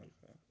 it's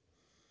Okay.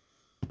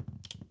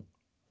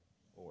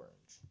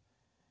 orange.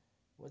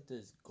 What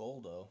does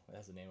Goldo,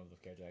 that's the name of the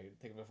character I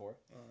think of before,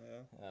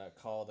 Oh, yeah.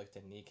 call the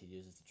technique he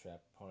uses to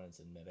trap opponents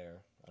in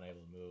midair,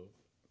 unable to move?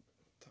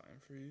 Time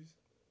freeze.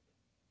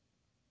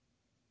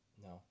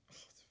 No.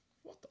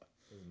 What the?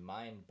 It's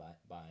mind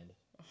bind.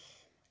 Oh,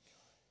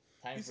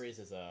 Time freeze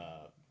is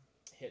a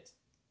hit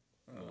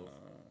move.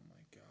 oh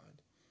my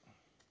god.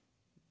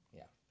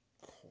 Yeah.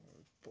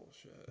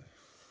 Bullshit.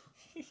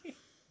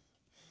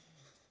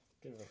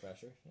 Good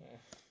refresher. Yeah.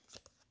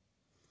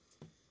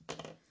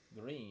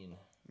 Green.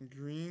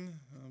 Green,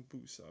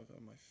 Busaga,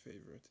 my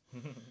favorite.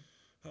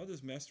 How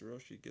does Master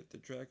Roshi get the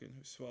dragon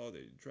who swallowed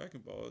a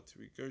Dragon Ball to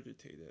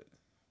regurgitate it?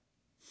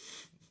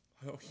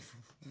 I don't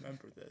even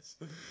remember this.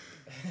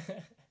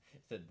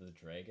 Said the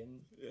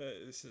dragon.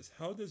 It says,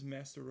 how does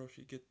Master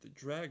Roshi get the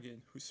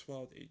dragon who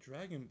swallowed a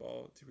Dragon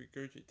Ball to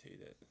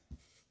regurgitate it?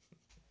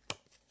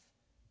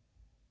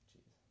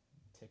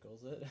 Jeez.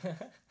 Tickles it.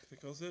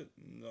 Pickles it?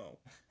 No.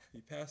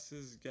 He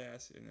passes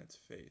gas in its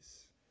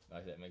face.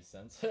 Like that makes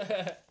sense.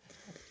 I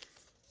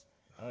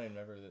don't even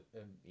remember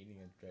him eating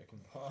a dragon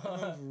I ball.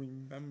 don't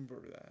remember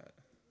that.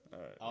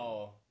 Alright.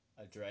 Oh,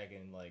 a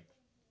dragon, like,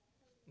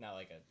 not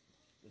like a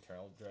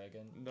eternal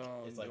dragon.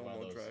 No, It's like one of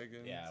normal those.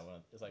 dragons. Yeah,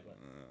 it's like one.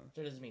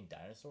 That doesn't mean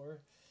dinosaur.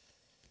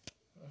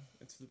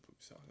 It's the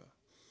Busaga.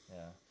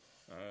 Yeah.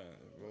 Alright,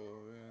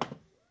 roll in.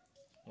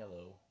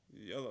 Yellow.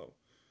 Yellow.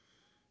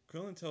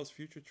 Krillin tells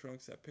future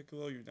Trunks that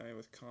Piccolo united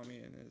with Kami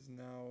and is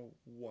now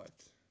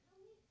what?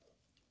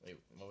 Wait,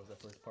 what was the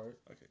first part?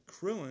 Okay,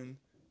 Krillin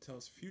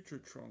tells future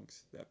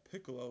Trunks that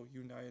Piccolo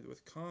united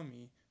with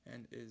Kami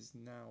and is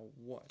now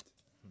what?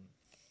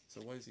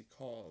 So what is he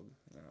called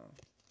now?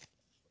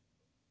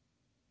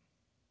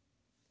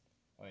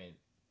 I mean,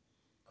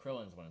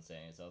 Krillin's one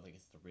saying it, so I don't think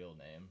it's the real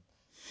name.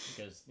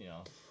 Because,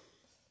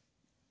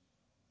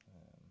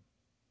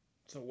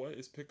 So what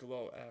is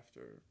Piccolo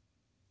after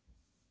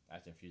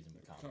after fusing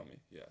with Kami. Kami?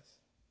 Yes.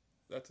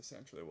 That's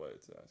essentially what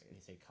it's asking. Can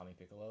you say Kami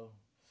Piccolo?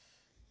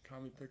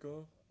 Kami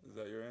Piccolo? Is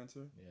that your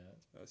answer?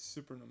 Yeah.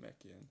 Super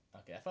Namekian.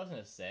 Okay, I thought I was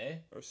going to say.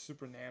 Or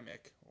Super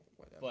Namek. Or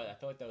whatever. But I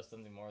felt like that was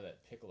something more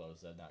that Piccolo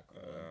said, not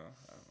Krillin. I don't know.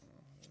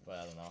 But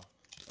I don't know.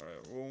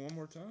 Alright, roll one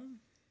more time.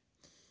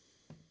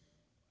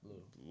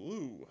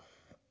 Blue.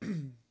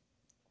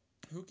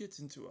 Who gets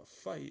into a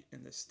fight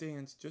in the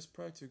stands just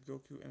prior to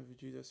Goku and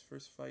Vegeta's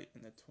first fight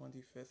in the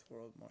 25th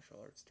World Martial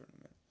Arts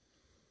Tournament?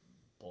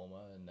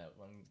 Bulma and that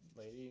one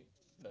lady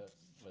that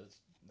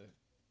was the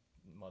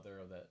mother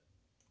of that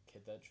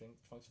kid that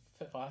Trunks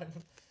fought.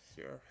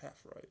 You're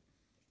half right.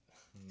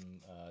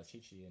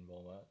 Chi-Chi and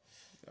Bulma.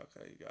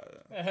 Okay, you got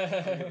it. I'll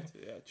give it to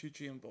you. Yeah,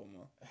 Chi-Chi and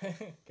Bulma.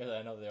 Because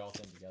I know they're all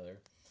trained together.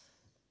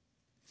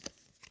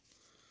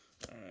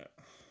 Alright.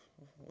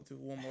 We'll do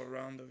one more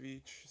round of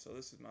each. So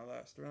this is my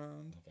last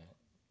round.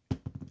 Okay.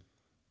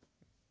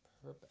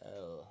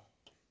 Purple.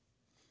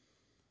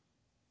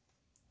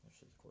 Which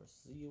is, of course,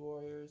 Z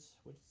Warriors.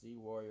 Which Z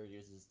Warrior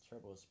uses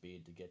turbo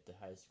speed to get to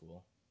high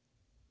school?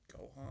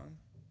 Gohan.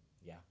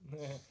 Yeah.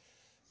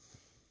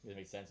 It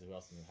makes sense. Who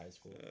else is in high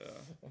school?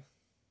 Yeah.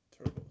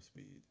 Turbo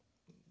speed.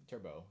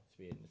 Turbo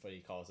speed. That's what he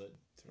calls it.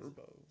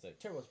 Turbo. It's like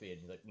turbo speed.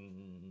 He's like,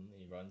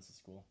 he runs to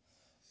school.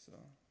 So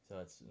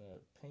it's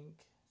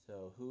pink.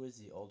 So who is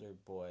the older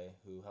boy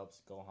who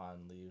helps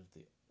Gohan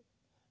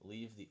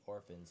leave the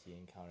orphans he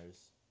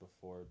encounters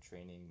before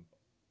training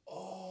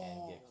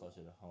and get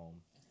closer to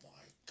home? My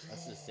God.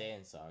 That's the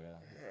Saiyan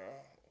saga.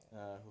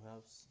 Yeah. Who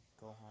helps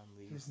Gohan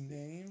leave? His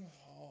name?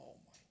 Oh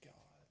my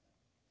God.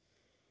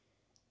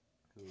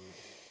 Who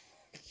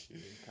he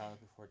encounters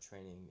before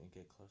training and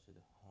get closer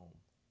to home?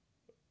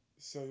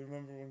 So you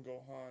remember when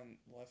Gohan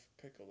left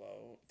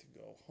Piccolo to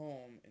go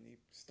home and he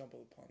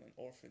stumbled upon an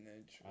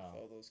orphanage with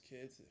all those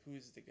kids?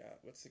 Who's the guy?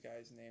 What's the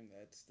guy's name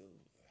that's the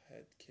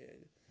head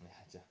kid?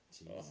 Jeez.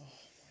 Oh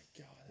my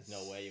God. There's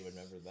no way you would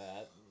remember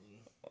that.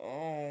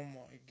 Oh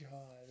my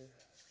God.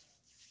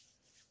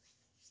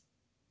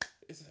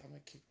 I'm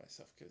gonna kick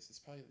myself because it's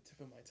probably the tip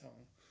of my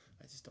tongue.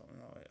 I just don't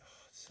know it.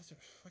 Oh, it's such a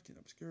fucking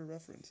obscure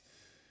reference.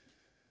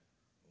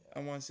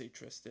 Yeah. I want to say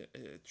Tristan.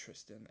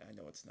 Tristan. I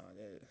know it's not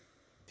it.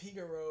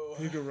 Figaro.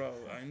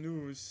 I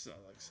knew it was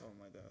like something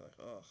like that. Like,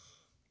 ugh.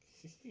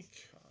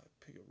 God,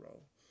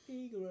 Figaro.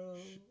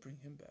 Should bring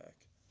him back.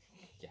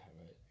 Yeah,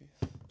 right.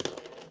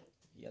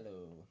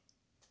 Yellow.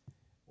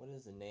 What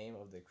is the name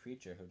of the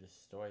creature who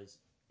destroys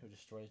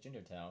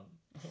Ginger Town?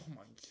 Oh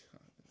my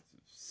God.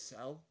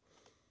 Cell?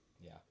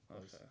 Yeah.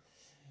 Okay.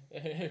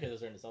 Because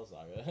those are in the Cell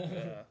Saga.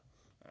 Yeah.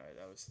 Alright,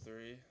 that was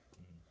 3.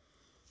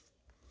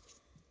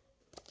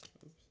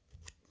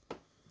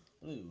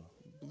 Blue.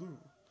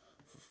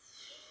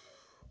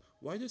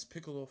 Why does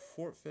Piccolo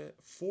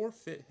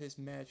forfeit his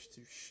match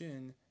to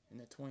Shin in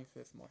the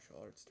 25th Martial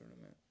Arts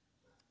Tournament?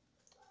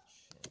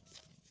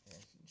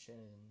 Shin.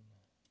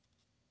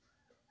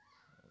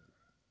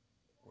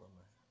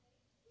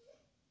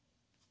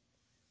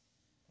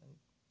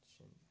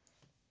 Shin.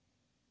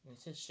 When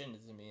it says Shin,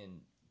 does it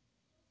mean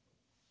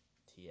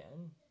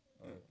Tien?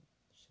 Or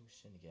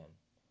Shin again?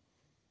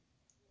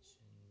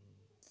 Shin.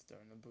 It's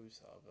during the Buu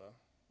Saga.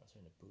 That's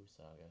during the Buu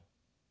Saga.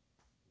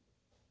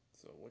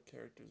 So what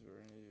characters were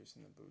introduced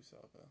in the Buu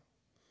Saga?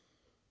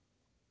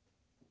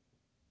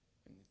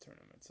 In the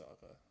Tournament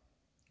Saga.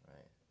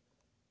 Right.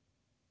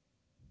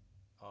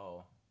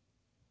 Oh.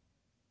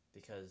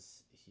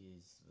 Because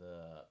he's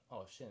the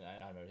Shin.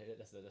 I remember.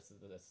 That's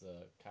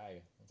the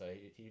Kai. So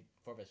he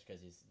forfeits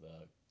because he's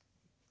the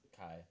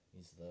Kai.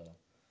 He's the.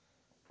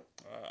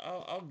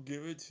 I'll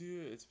give it to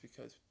you. It's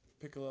because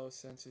Piccolo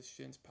senses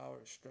Shin's power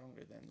is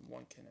stronger than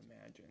one can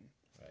imagine.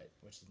 Right,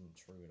 which isn't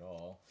true at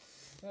all.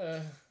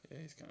 Uh, Yeah,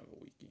 he's kind of a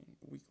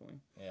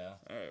weakling. yeah.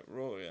 Alright,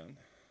 roll again.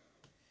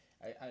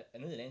 I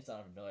knew the name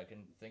sounded familiar. I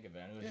couldn't think of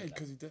it. I knew it Yeah, was,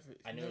 because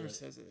I he knew it never was,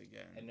 says it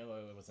again. I know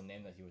it was a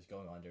name that he was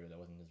going under that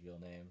wasn't his real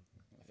name.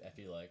 I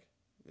feel like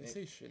They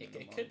say Shin in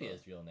the it could be manga.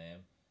 his real name.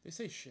 They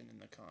say Shin in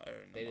the manga.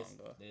 They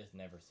just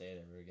never say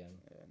it ever again.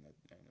 Yeah, in the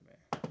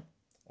anime.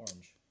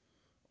 Orange.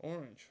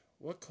 Orange.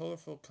 What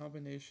colorful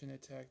combination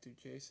attack do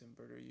Jason and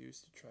Birder use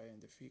to try and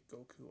defeat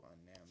Goku on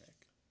Namek?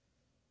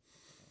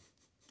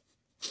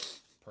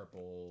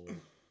 Purple.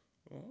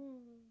 Oh.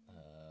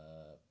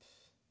 Uh,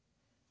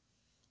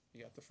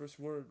 You got the first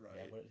word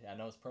right. I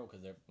know it's purple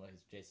because they're like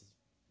Jason's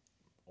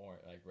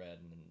orange, like red,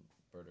 and then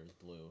Birder's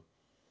blue.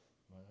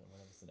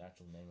 What is the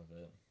actual name of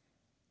it?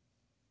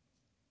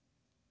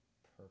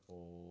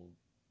 Purple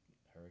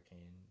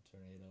hurricane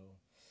tornado.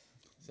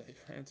 Is that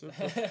your answer?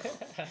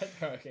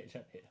 Hurricane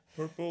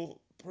tornado.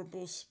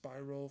 Purple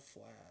spiral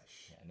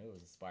flash. Yeah, I knew it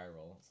was a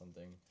spiral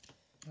something.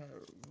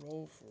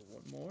 Roll for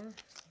one more.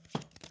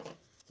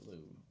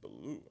 Blue.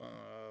 Blue. We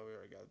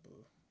already got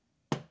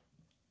blue.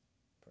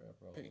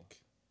 Purple. Pink.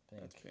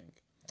 That's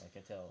pink. I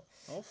can tell.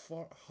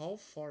 How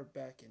far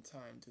back in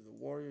time do the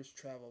warriors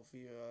travel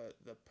via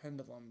the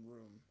pendulum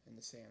room in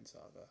the Sand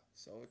Saga?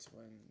 So it's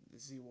when the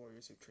Z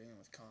warriors are training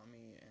with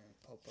Kami and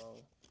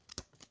Popo.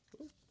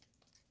 Ooh.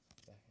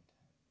 Back in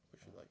time.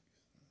 Which are like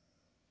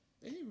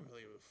they didn't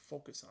really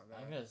focus on that.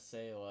 I'm gonna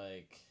say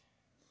like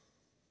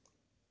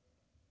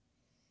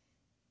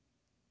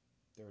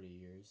 30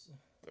 years.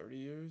 30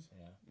 years?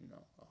 Yeah. No,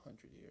 100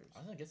 years. I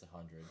was gonna guess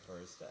 100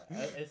 first.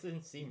 It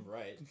didn't seem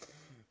right.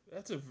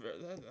 That's damn.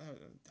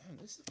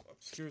 This is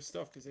obscure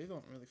stuff because they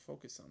don't really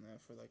focus on that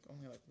for like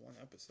only like one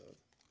episode.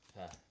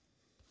 All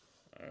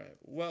right.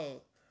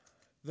 Well,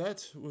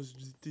 that was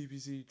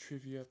DBZ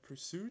Trivia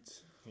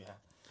Pursuit. Yeah.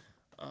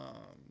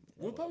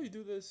 We'll probably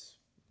do this,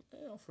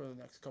 for the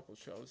next couple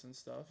shows and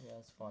stuff. Yeah,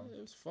 it's fun.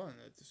 It was fun.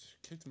 It just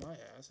kicked my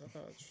ass. I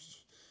thought, like,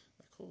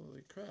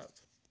 holy crap.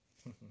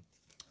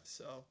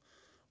 So,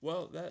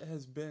 well, that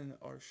has been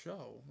our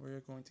show. We're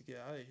going to get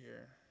out of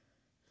here.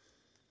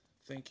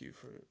 Thank you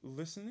for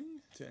listening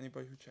to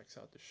anybody who checks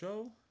out the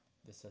show.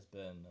 This has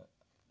been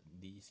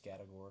the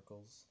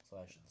Scatteroracles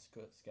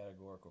 /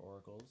 Scatteroracle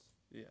Oracles.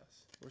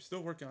 Yes, we're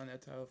still working on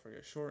that title. If we're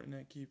gonna shorten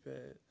it, keep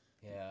it.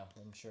 Yeah,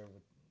 I'm sure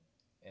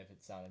if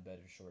it sounded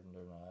better shortened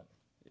or not.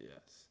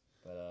 Yes.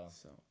 But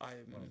so I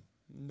am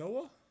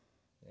Noah.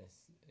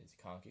 It's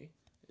Conky.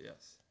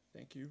 Yes.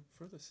 Thank you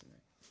for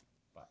listening.